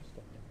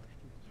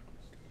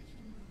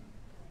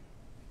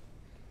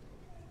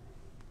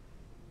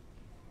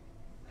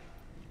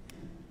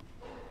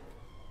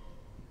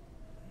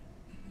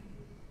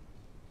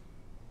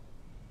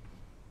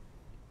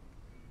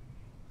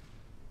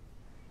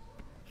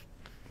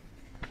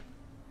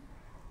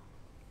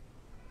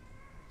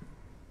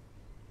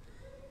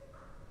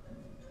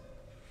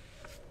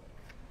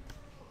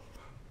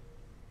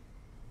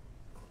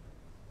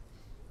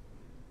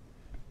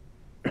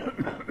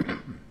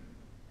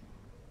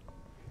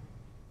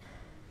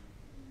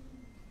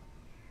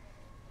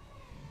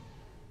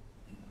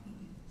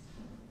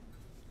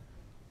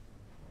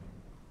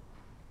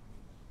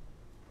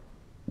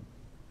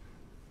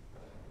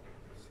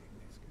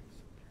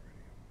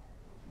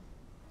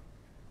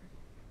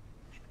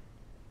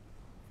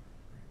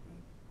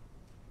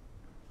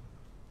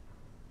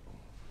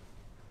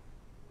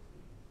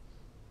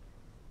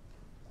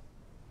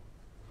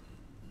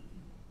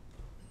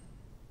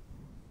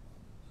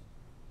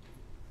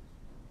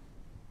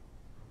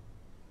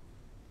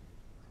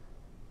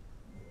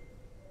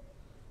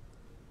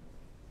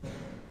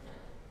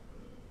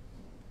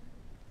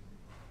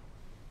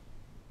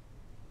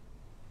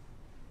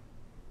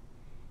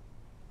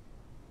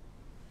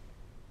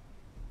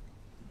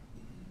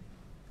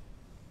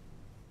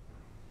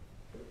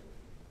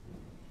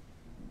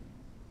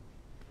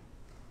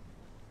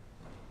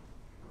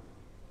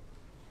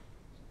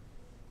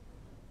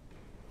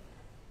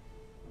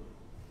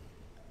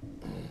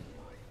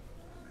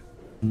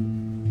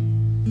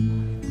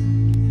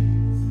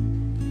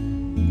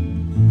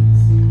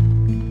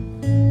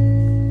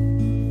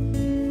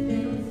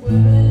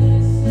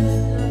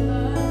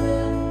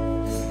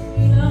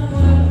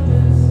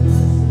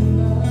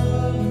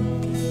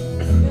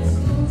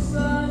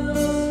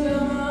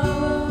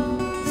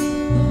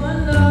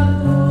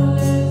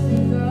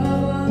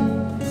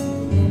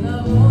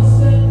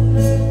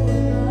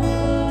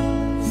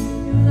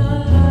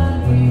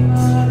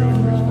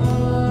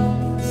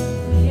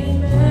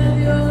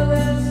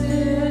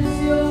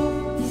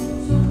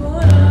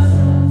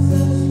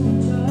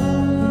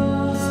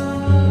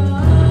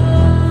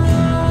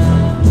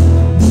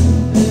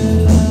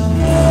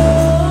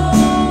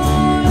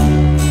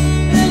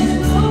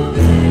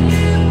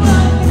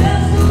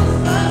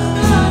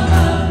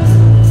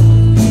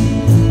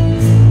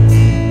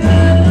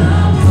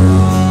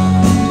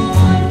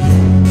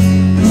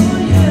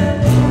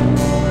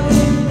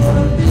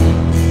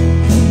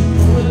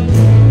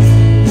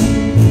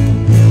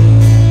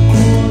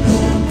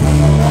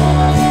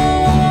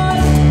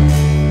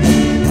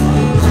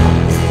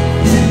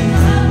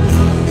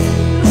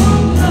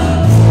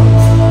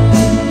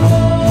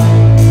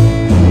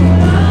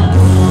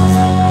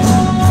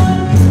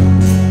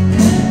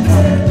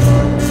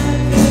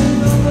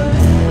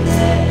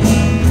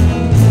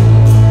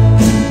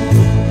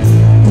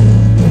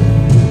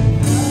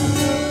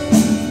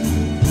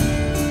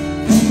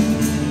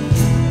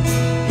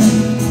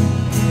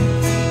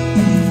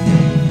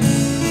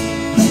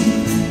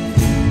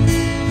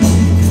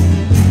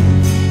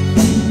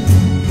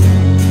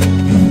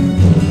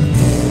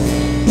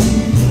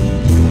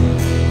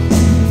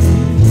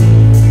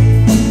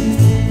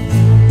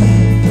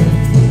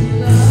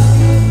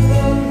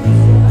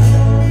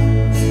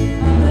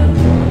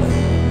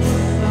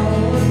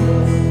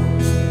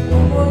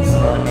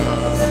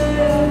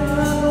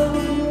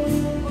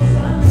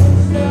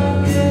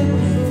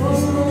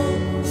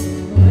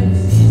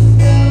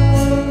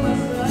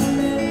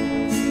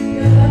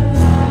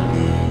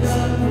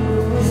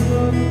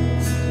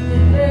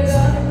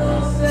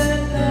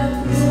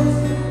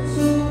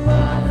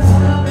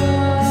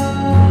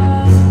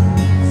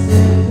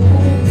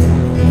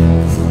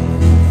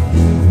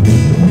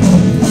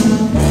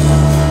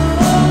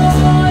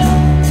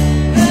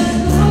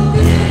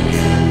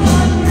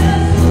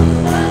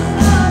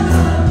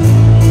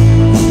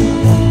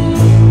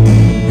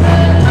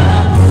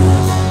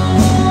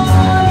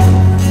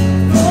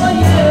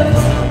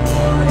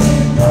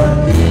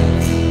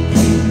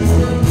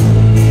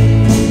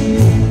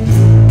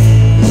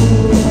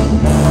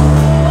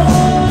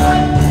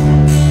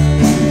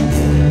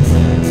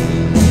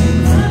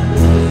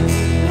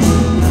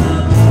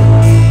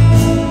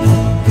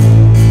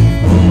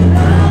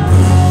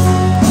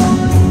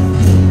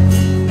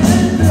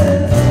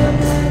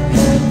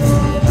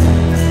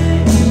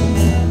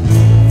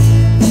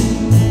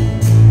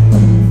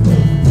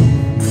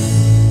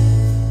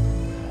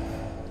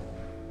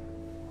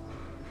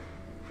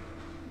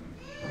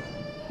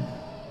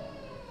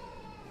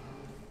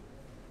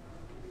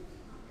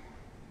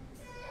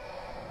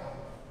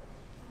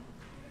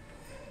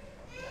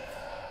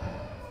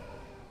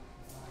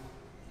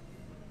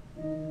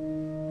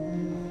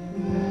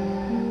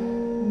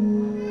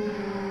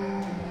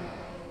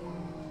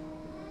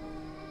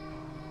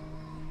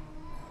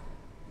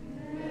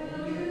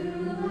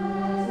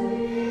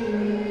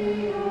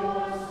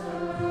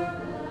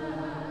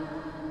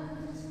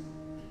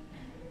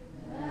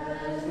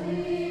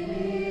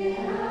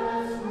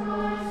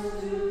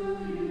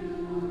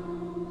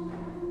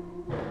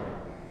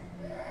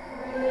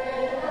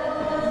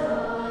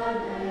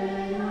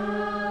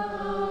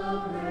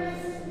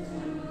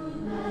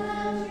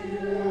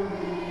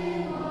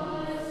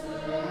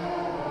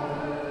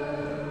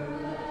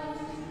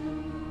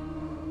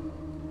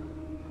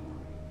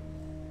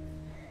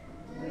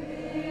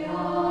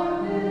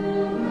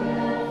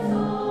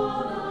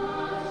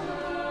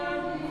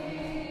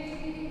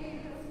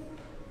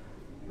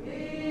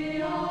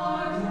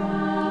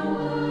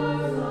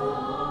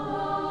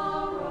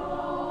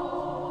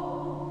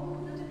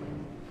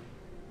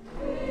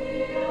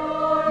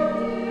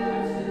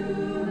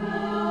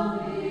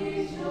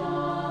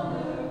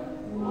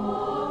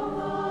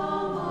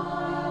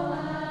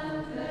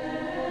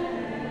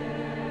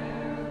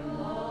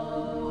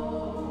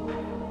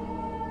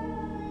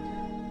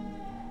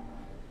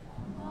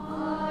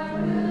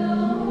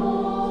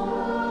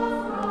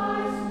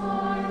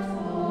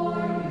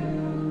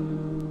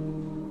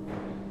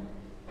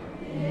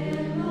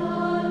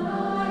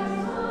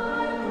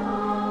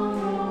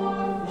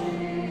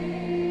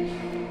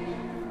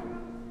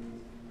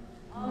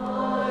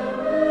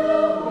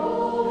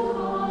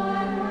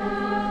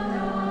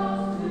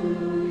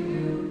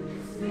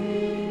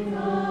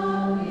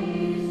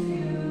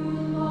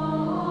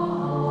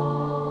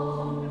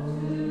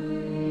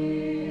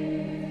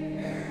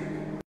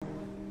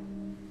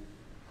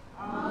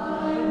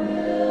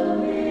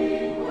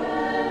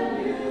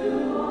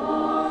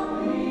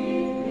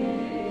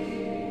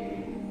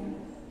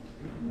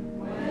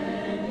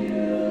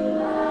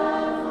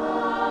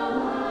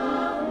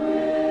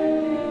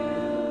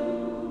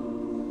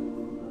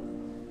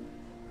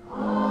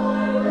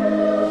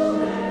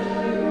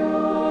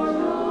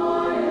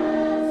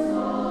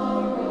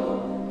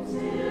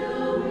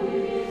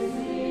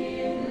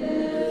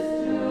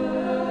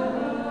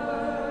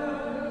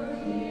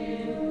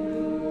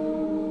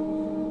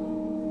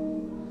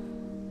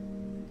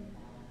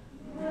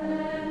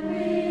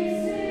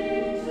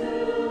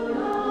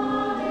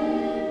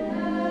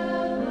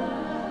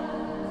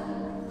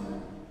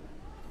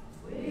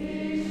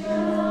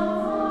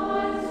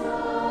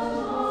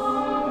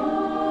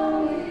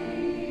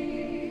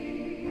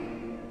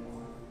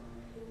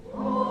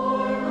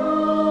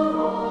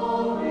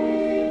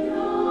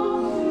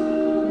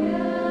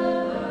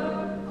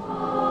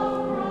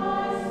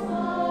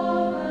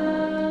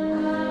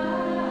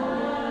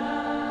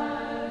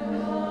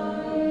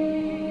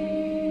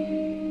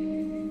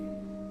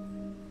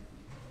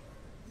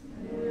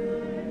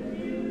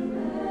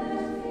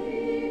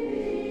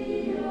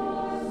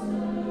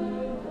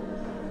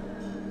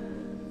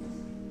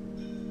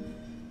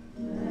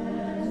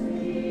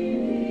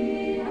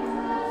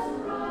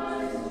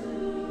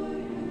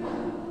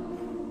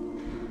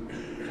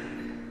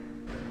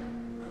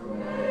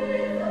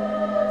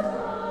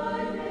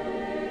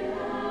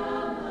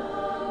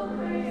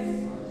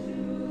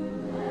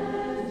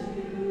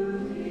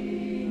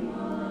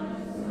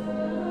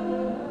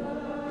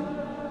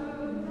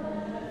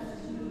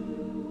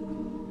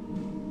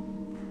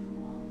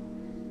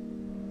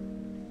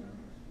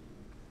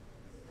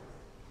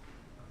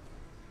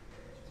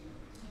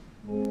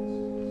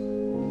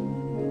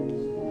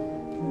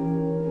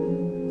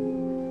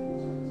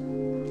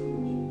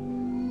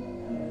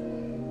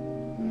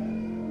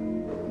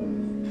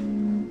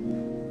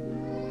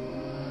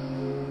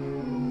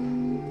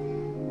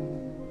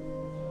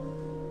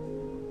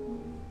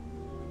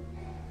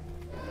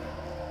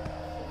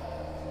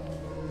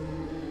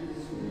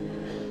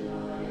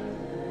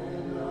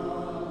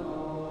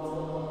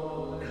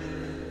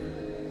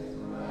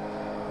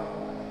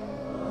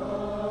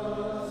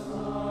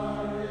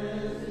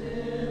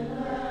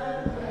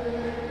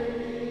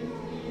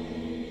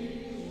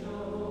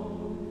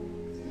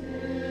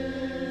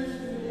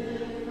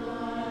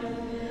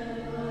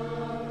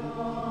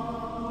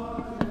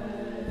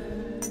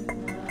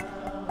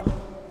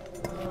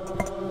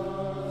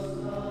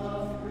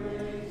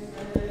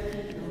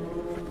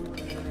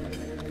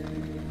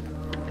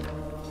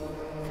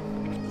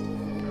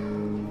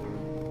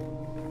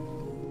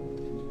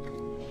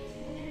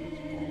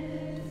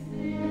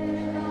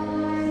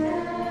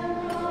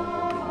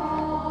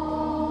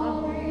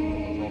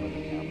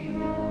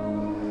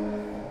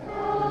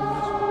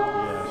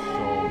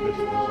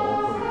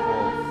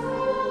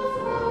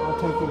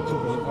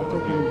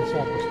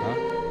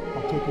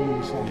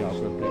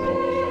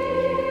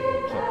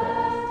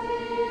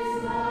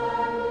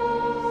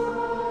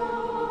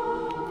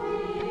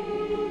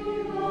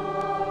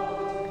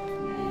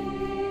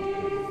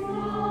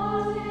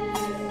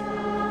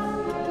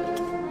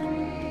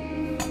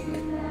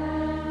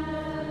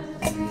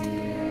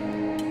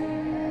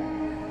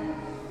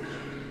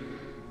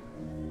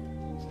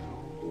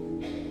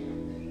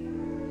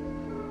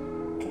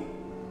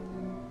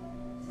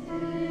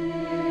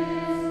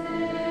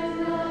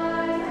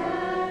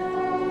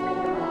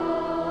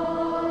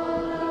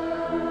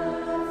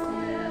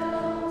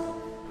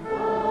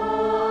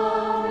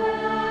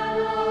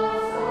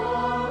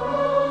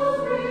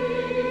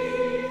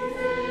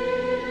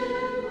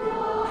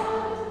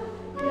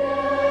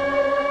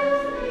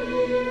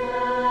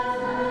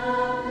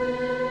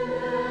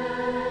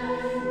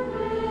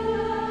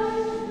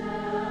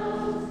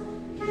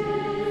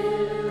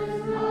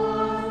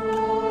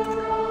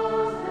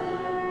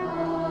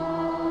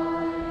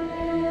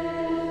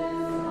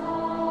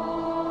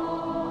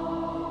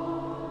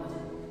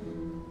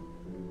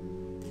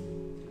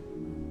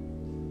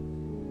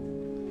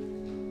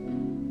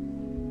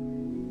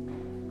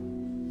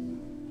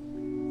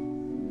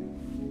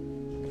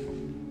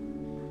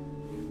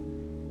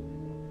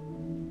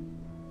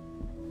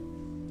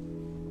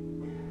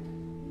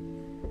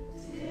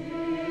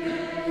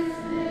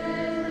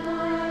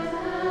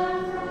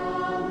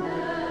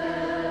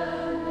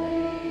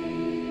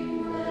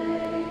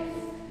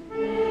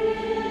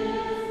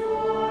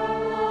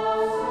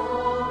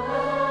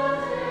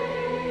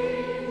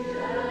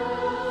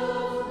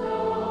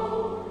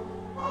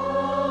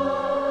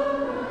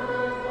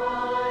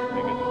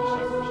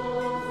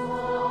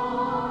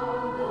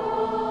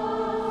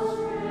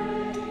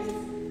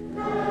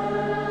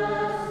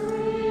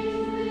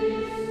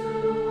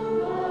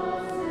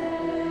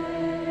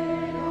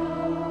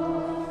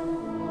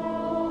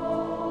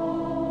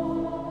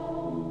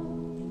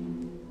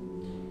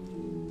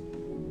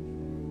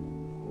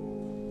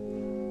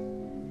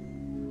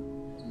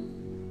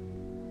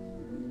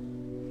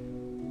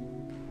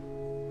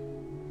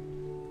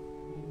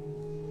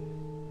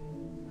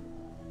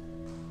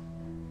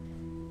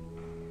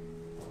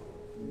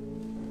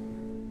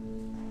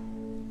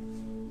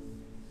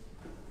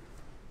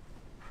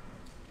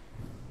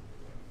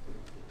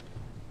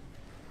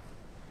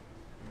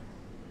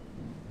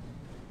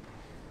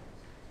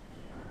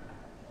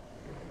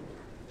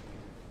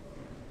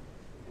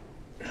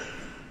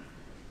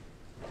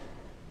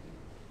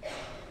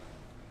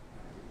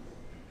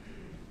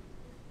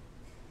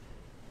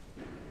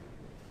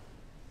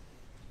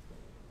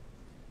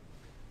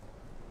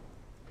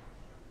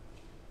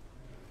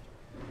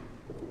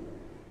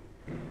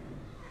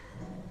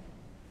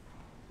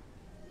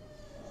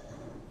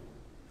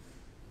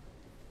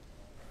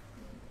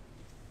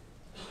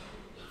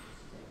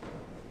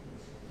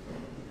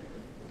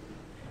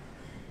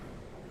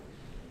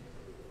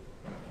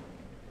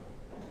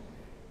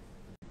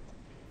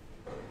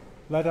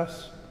 Let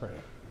us pray.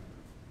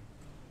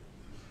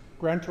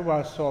 Grant to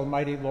us,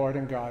 Almighty Lord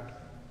and God,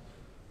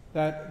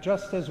 that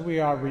just as we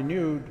are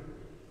renewed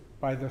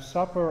by the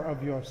supper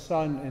of your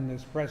Son in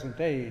this present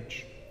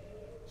age,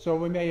 so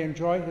we may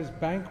enjoy his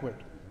banquet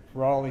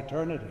for all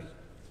eternity,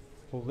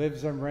 who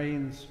lives and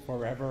reigns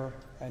forever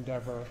and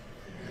ever.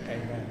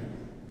 Amen.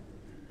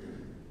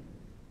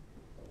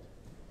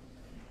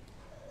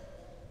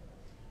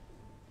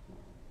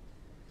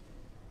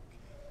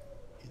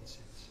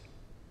 Incense.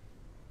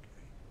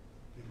 Okay.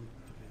 Then we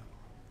put the veil on.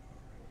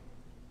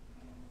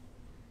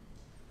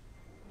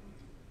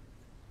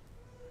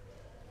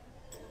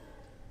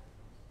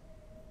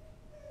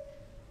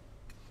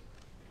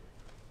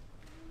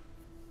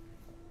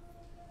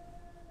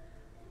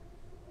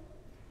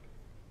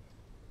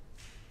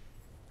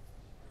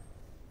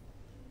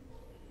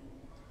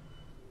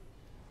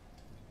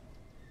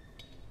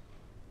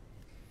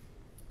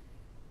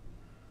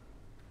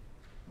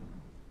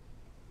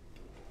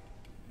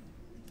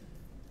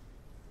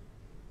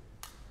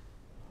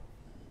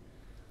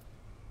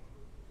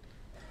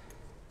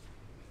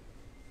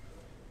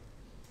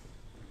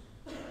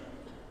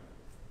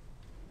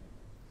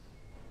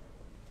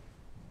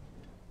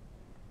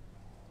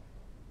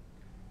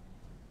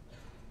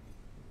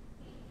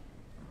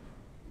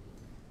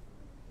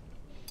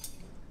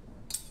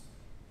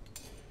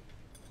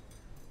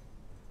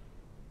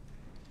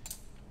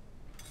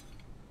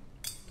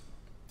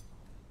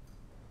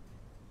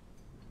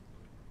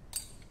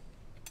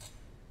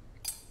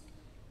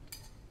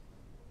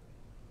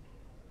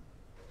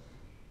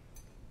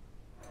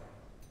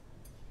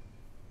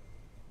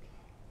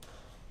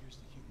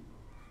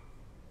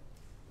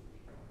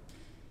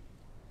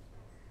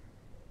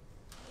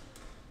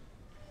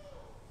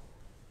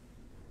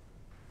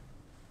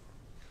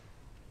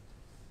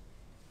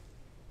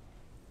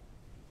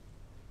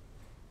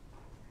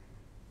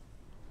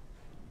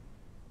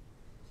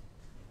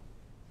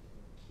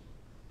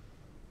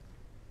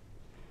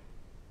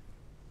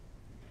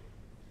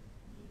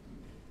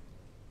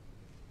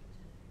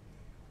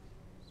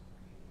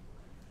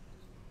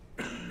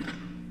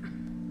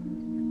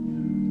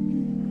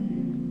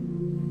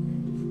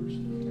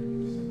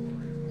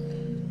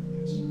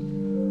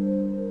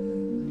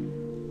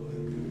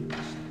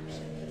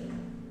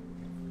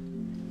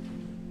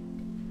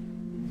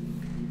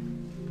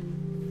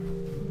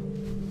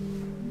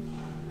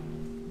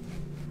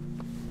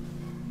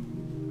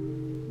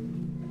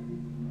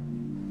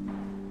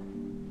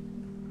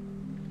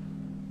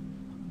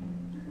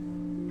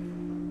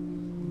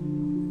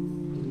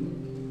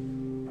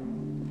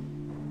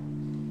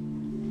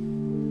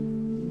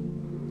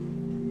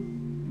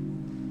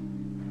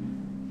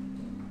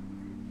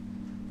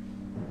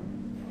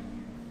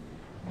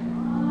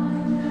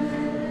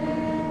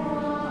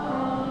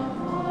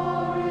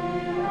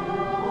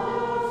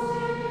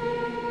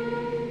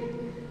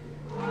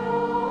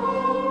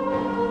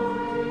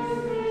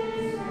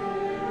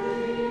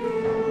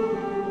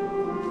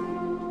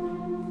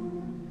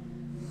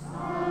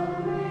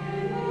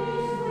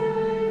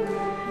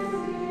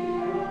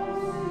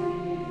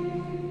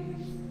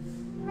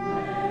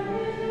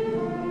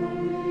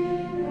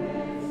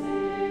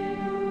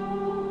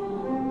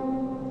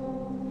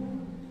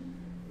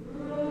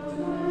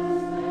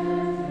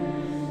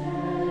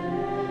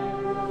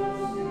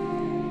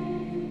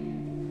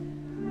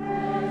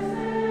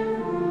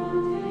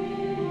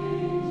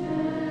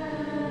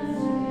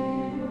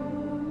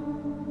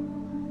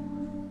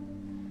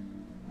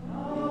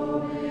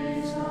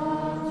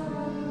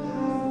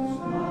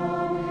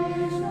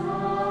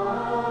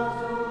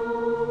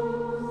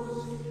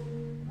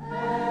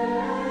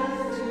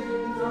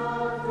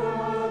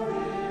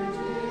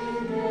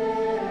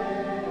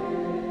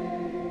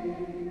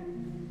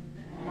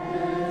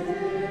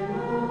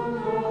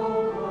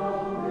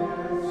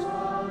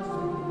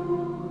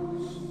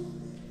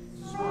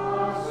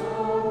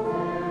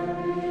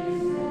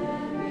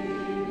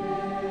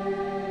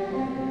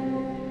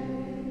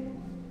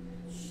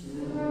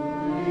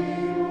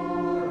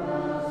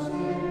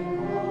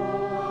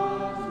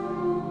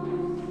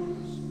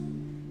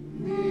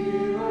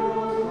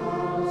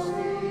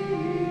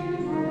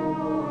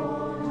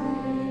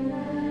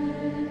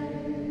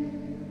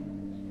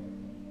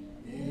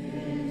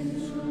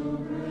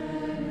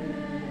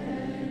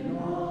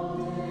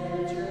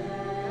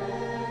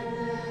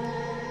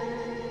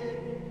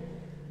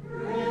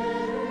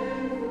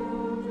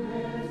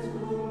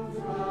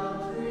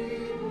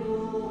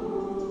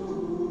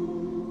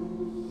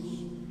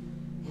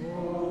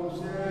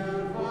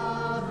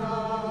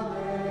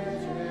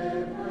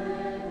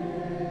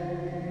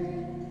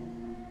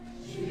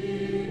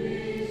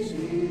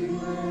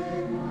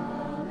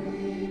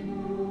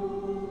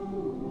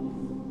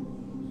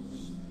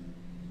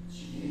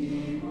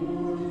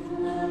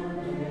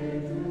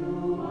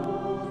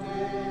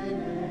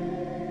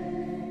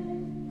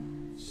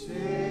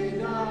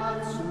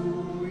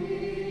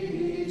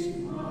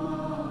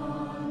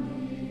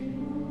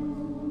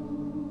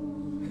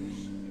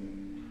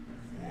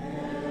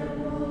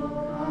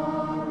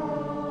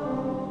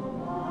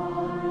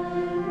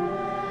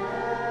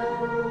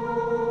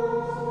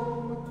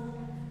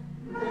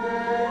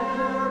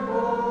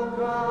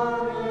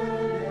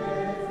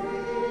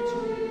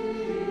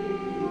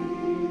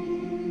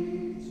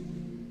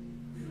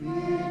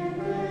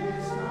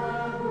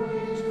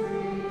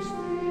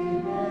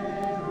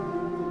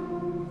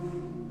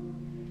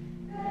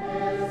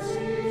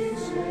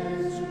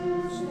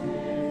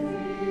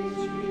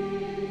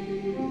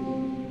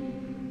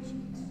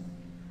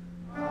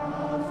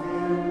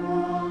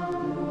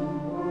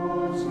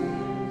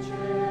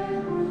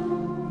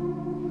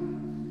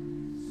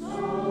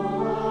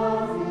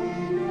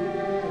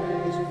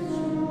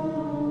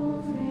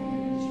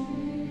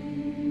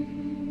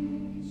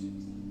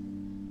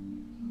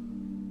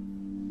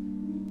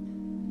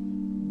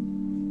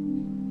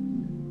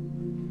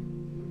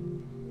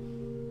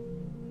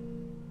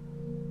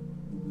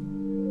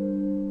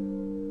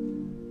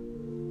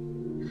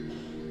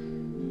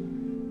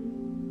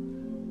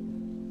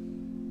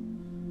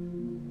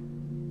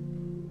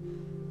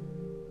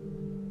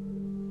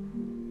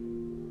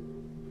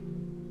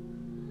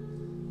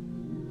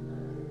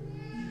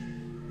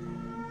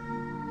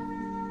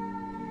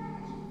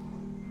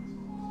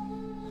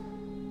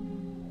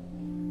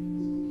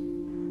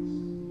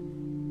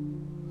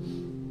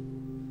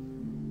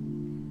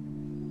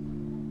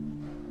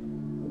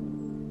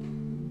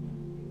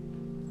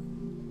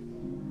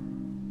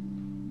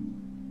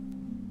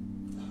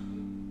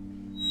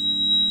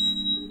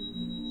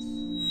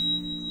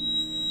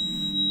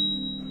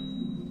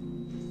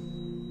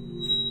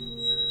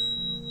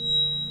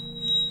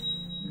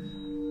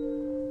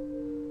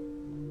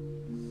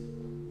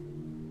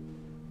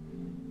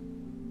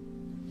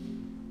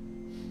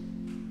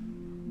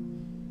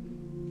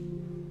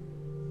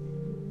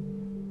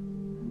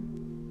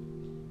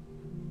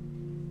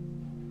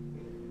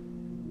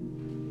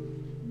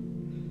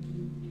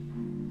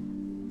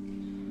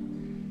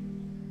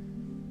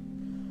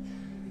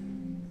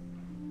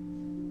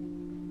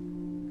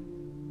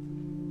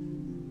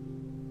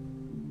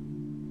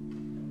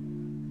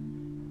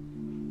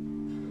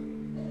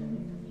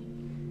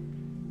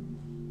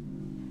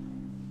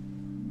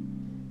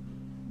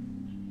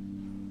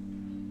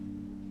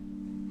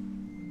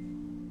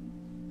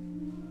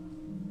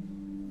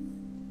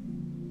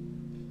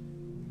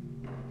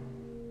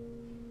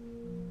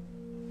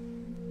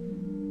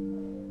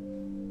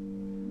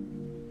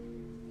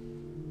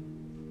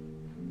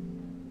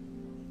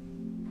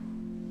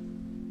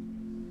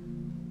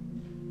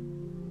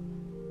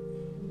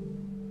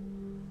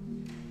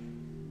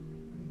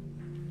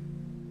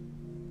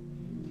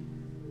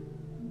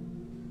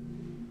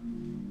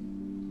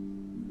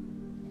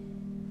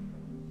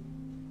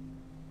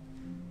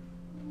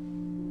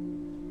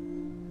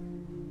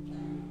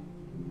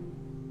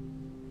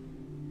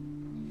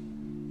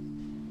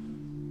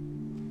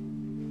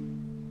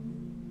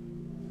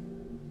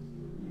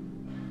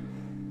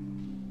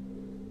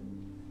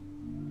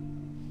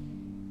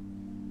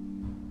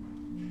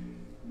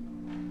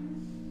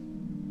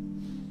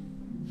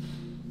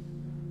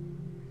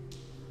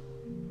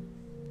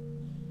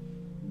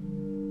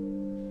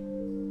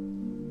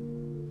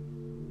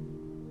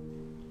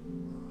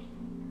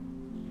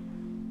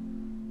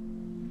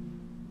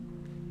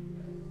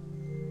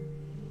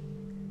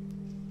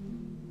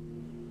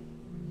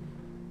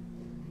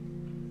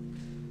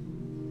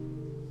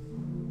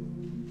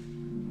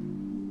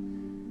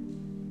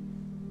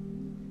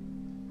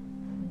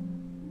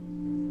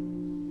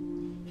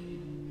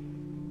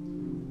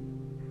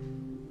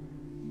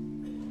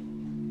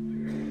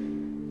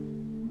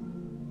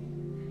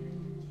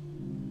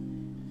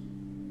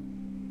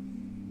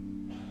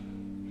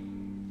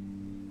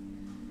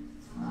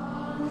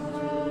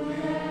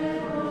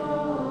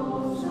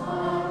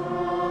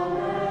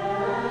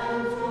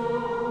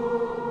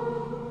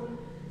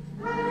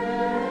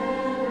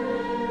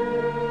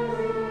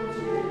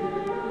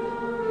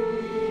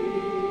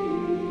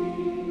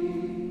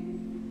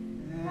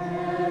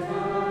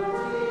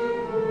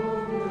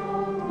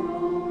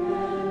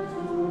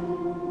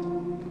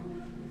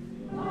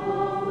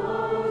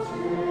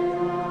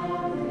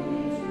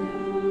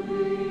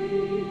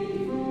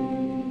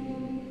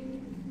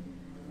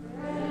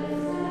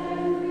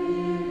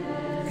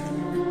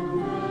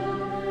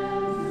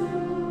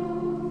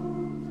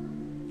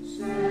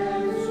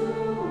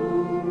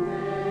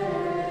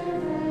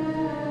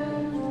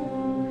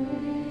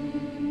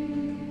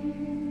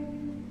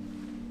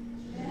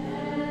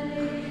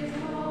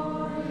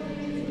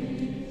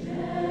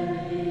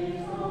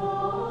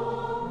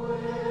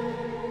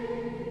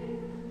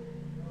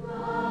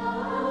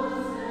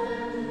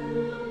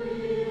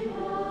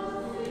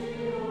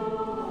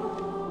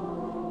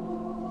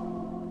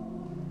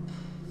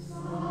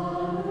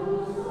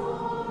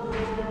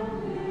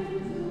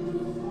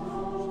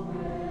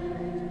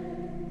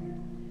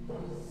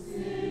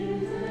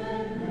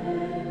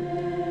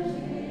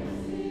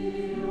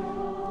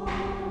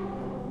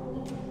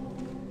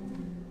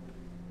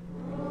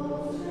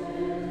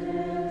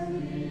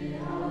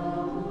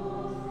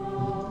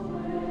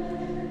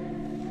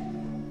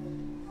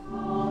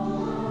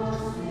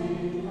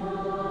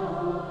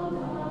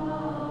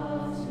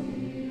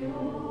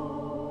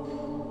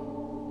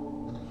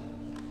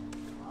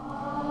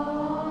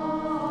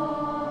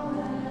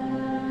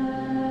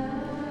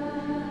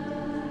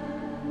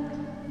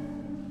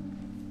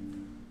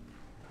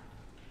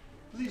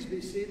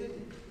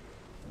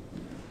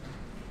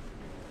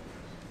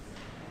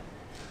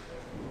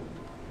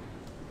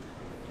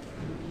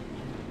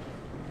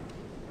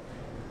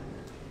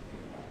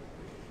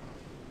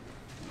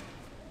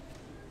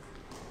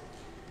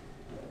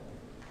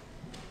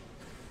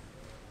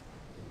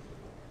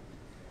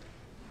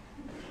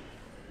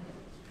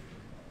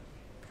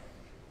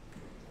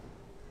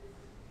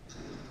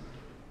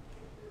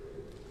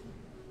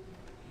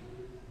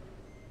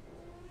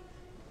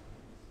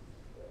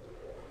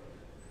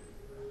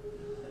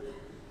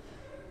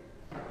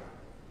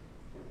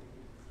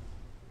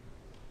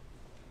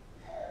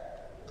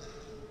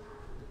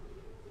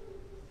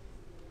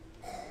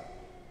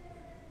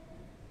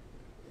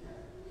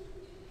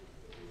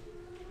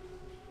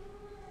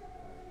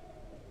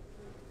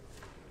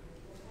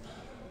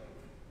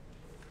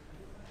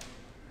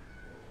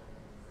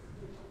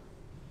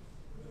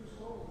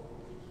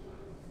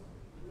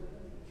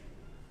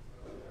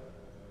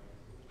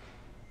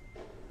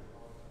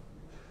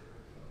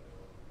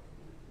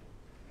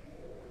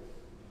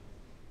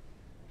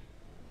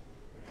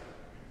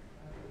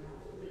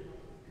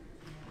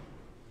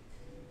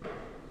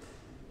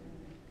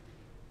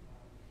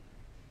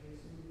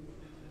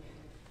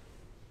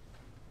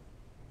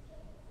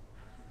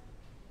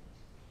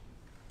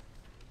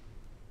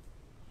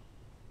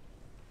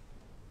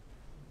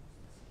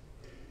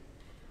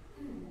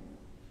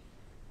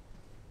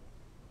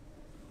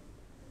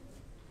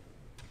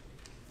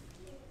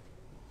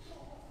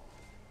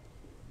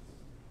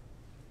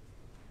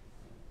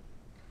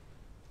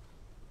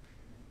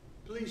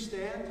 please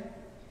stand?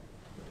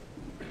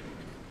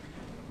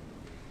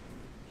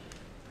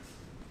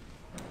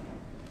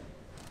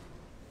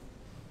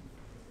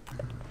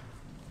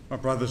 My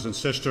brothers and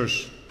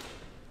sisters,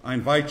 I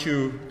invite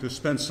you to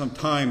spend some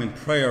time in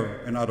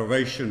prayer and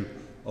adoration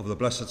of the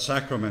Blessed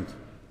Sacrament.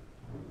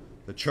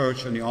 The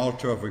church and the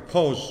altar of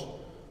repose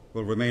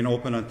will remain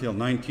open until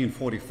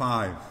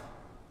 1945.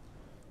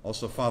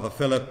 Also, Father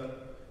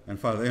Philip and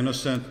Father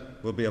Innocent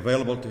will be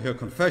available to hear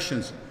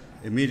confessions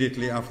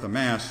immediately after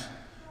Mass.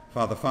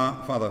 Father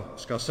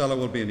Scarcella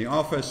will be in the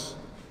office,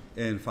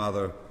 and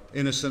Father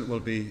Innocent will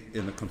be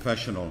in the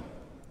confessional.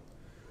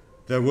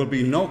 There will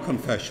be no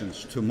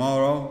confessions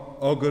tomorrow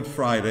or Good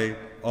Friday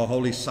or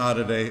Holy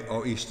Saturday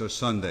or Easter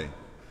Sunday.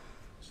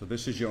 So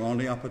this is your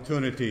only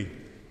opportunity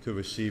to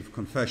receive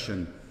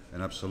confession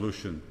and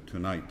absolution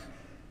tonight.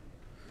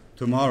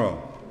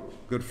 Tomorrow,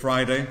 Good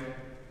Friday,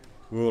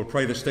 we will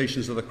pray the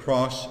Stations of the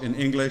Cross in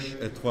English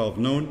at 12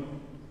 noon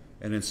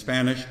and in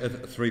Spanish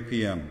at 3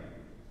 p.m.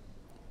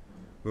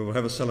 We will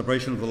have a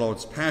celebration of the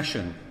Lord's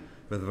Passion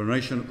with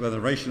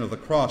veneration of the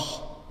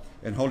cross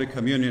and Holy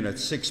Communion at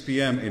 6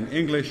 p.m. in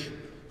English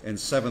and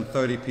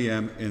 7:30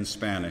 p.m. in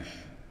Spanish.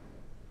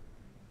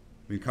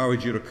 We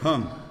encourage you to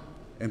come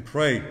and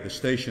pray the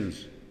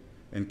Stations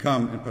and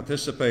come and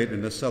participate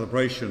in the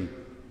celebration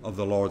of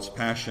the Lord's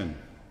Passion.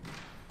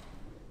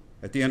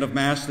 At the end of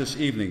Mass this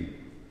evening,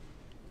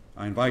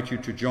 I invite you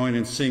to join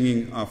in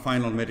singing our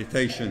final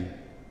meditation,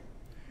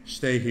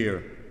 Stay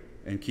Here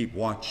and Keep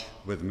Watch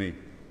with Me,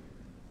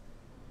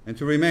 and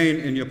to remain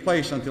in your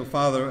place until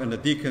Father and the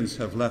deacons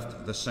have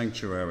left the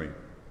sanctuary.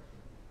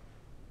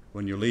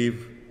 When you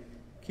leave,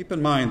 keep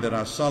in mind that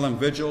our solemn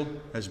vigil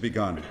has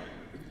begun.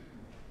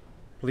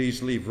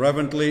 Please leave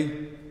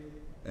reverently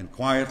and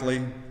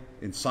quietly,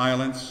 in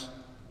silence,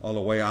 all the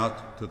way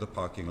out to the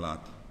parking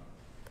lot.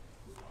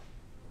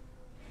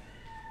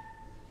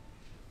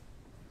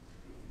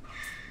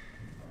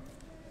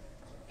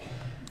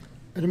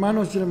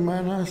 Hermanos y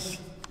hermanas,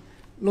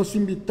 los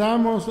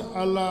invitamos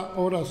a la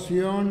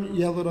oración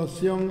y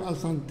adoración al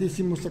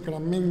Santísimo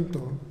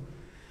Sacramento.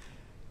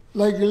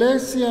 La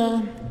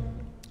iglesia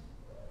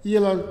y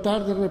el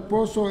altar de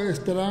reposo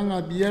estarán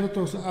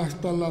abiertos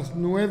hasta las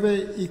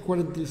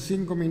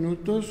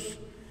 9:45.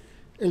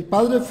 El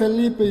Padre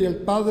Felipe y el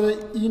Padre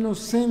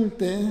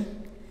Inocente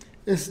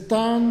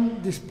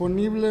están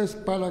disponibles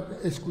para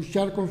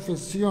escuchar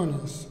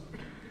confesiones.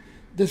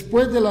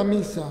 Después de la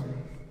misa,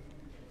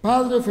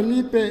 Padre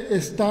Felipe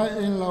está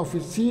en la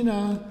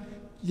oficina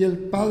y el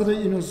Padre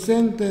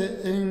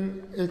Inocente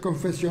en el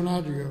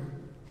confesionario.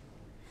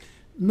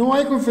 No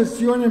hay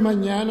confesiones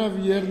mañana,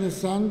 Viernes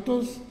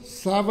Santos,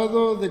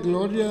 Sábado de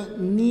Gloria,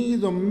 ni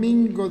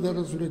Domingo de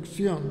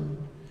Resurrección.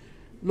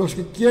 Los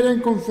que quieren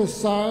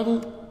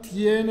confesar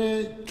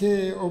tienen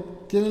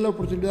la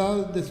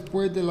oportunidad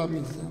después de la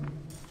misa.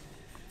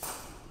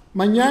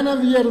 Mañana,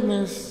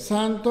 Viernes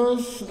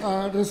Santos,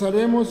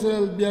 rezaremos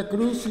el Via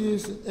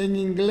Crucis en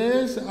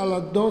inglés a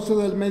las 12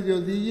 del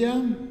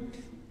mediodía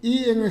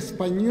y en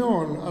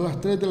español a las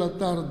 3 de la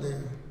tarde.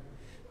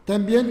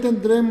 También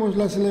tendremos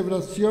la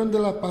celebración de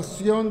la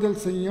Pasión del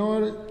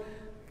Señor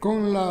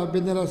con la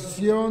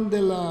veneración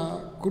de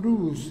la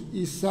cruz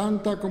y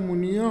Santa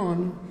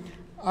Comunión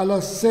a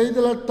las 6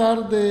 de la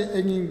tarde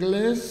en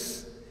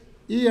inglés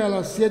y a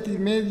las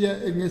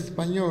 7:30 en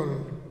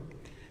español.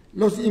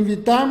 Los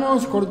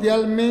invitamos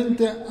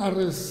cordialmente a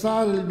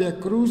rezar el Via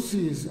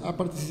Crucis, a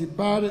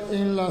participar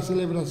en la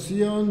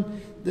celebración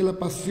de la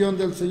Pasión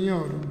del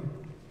Señor.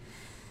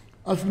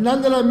 Al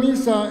final de la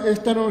misa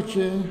esta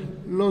noche,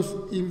 los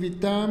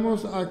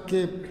invitamos a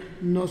que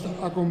nos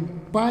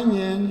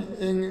acompañen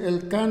en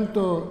el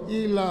canto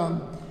y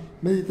la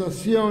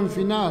meditación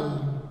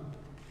final.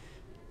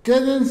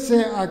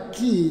 Quédense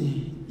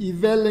aquí y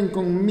velen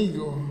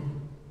conmigo.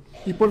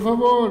 Y por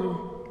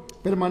favor,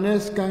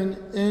 permanezcan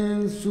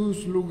en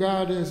sus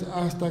lugares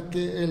hasta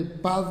que el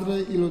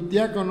Padre y los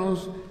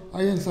diáconos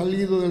hayan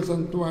salido del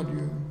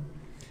santuario.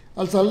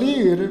 Al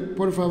salir,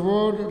 por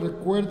favor,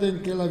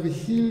 recuerden que la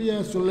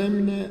vigilia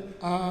solemne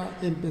ha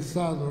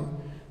empezado.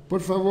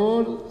 Por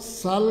favor,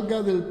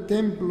 salga del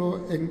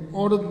templo en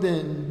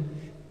orden,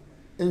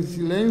 en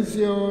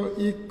silencio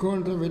y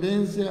con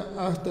reverencia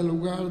hasta el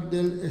lugar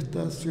del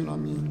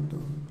estacionamiento.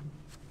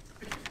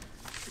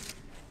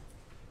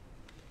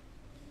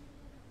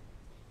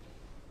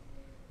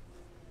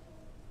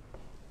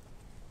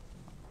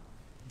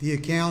 The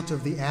account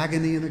of the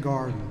agony in the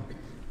garden.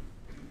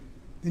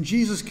 Then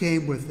Jesus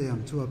came with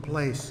them to a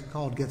place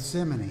called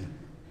Gethsemane,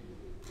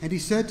 and he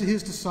said to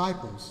his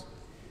disciples,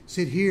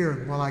 "Sit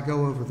here while I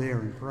go over there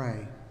and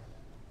pray."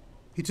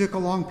 He took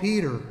along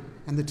Peter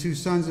and the 2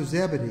 sons of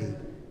Zebedee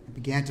and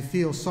began to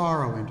feel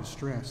sorrow and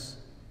distress.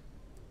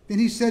 Then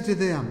he said to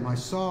them, "My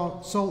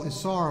soul is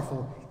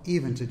sorrowful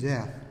even to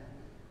death.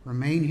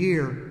 Remain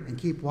here and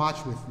keep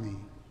watch with me."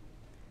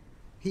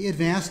 He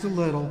advanced a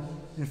little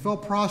and fell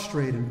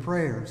prostrate in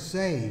prayer,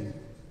 saying,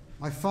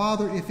 "My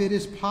Father, if it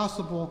is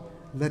possible,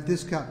 let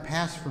this cup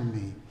pass from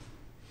me.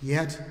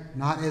 Yet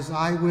not as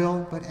I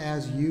will, but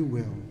as you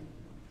will."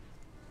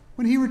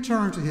 When he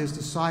returned to his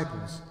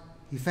disciples,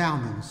 he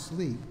found them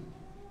asleep.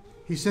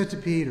 He said to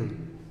Peter,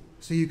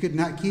 "So you could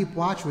not keep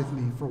watch with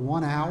me for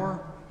 1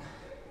 hour?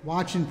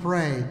 Watch and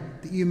pray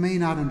that you may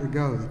not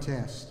undergo the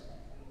test.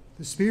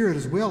 The spirit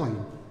is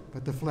willing,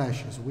 but the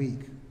flesh is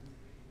weak."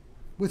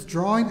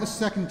 Withdrawing a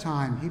second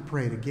time, he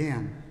prayed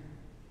again,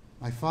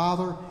 "My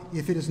Father,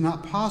 if it is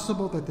not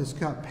possible that this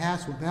cup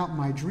pass without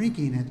my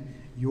drinking it,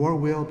 your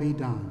will be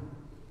done."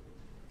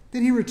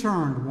 Then he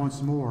returned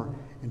once more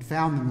and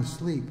found them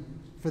asleep,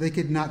 for they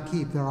could not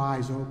keep their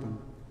eyes open.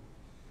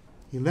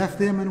 He left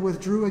them and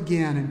withdrew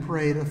again and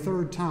prayed a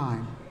third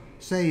time,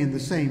 saying the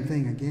same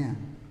thing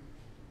again.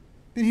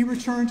 Then he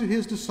returned to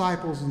his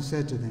disciples and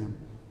said to them,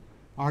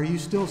 "Are you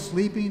still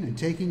sleeping and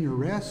taking your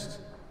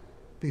rest?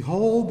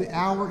 Behold, the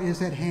hour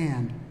is at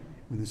hand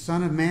when the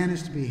Son of Man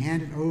is to be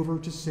handed over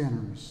to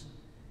sinners.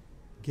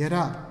 Get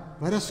up,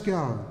 let us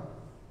go.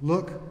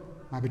 Look,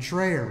 my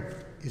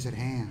betrayer is at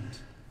hand."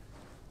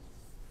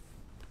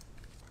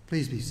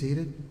 Please be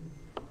seated.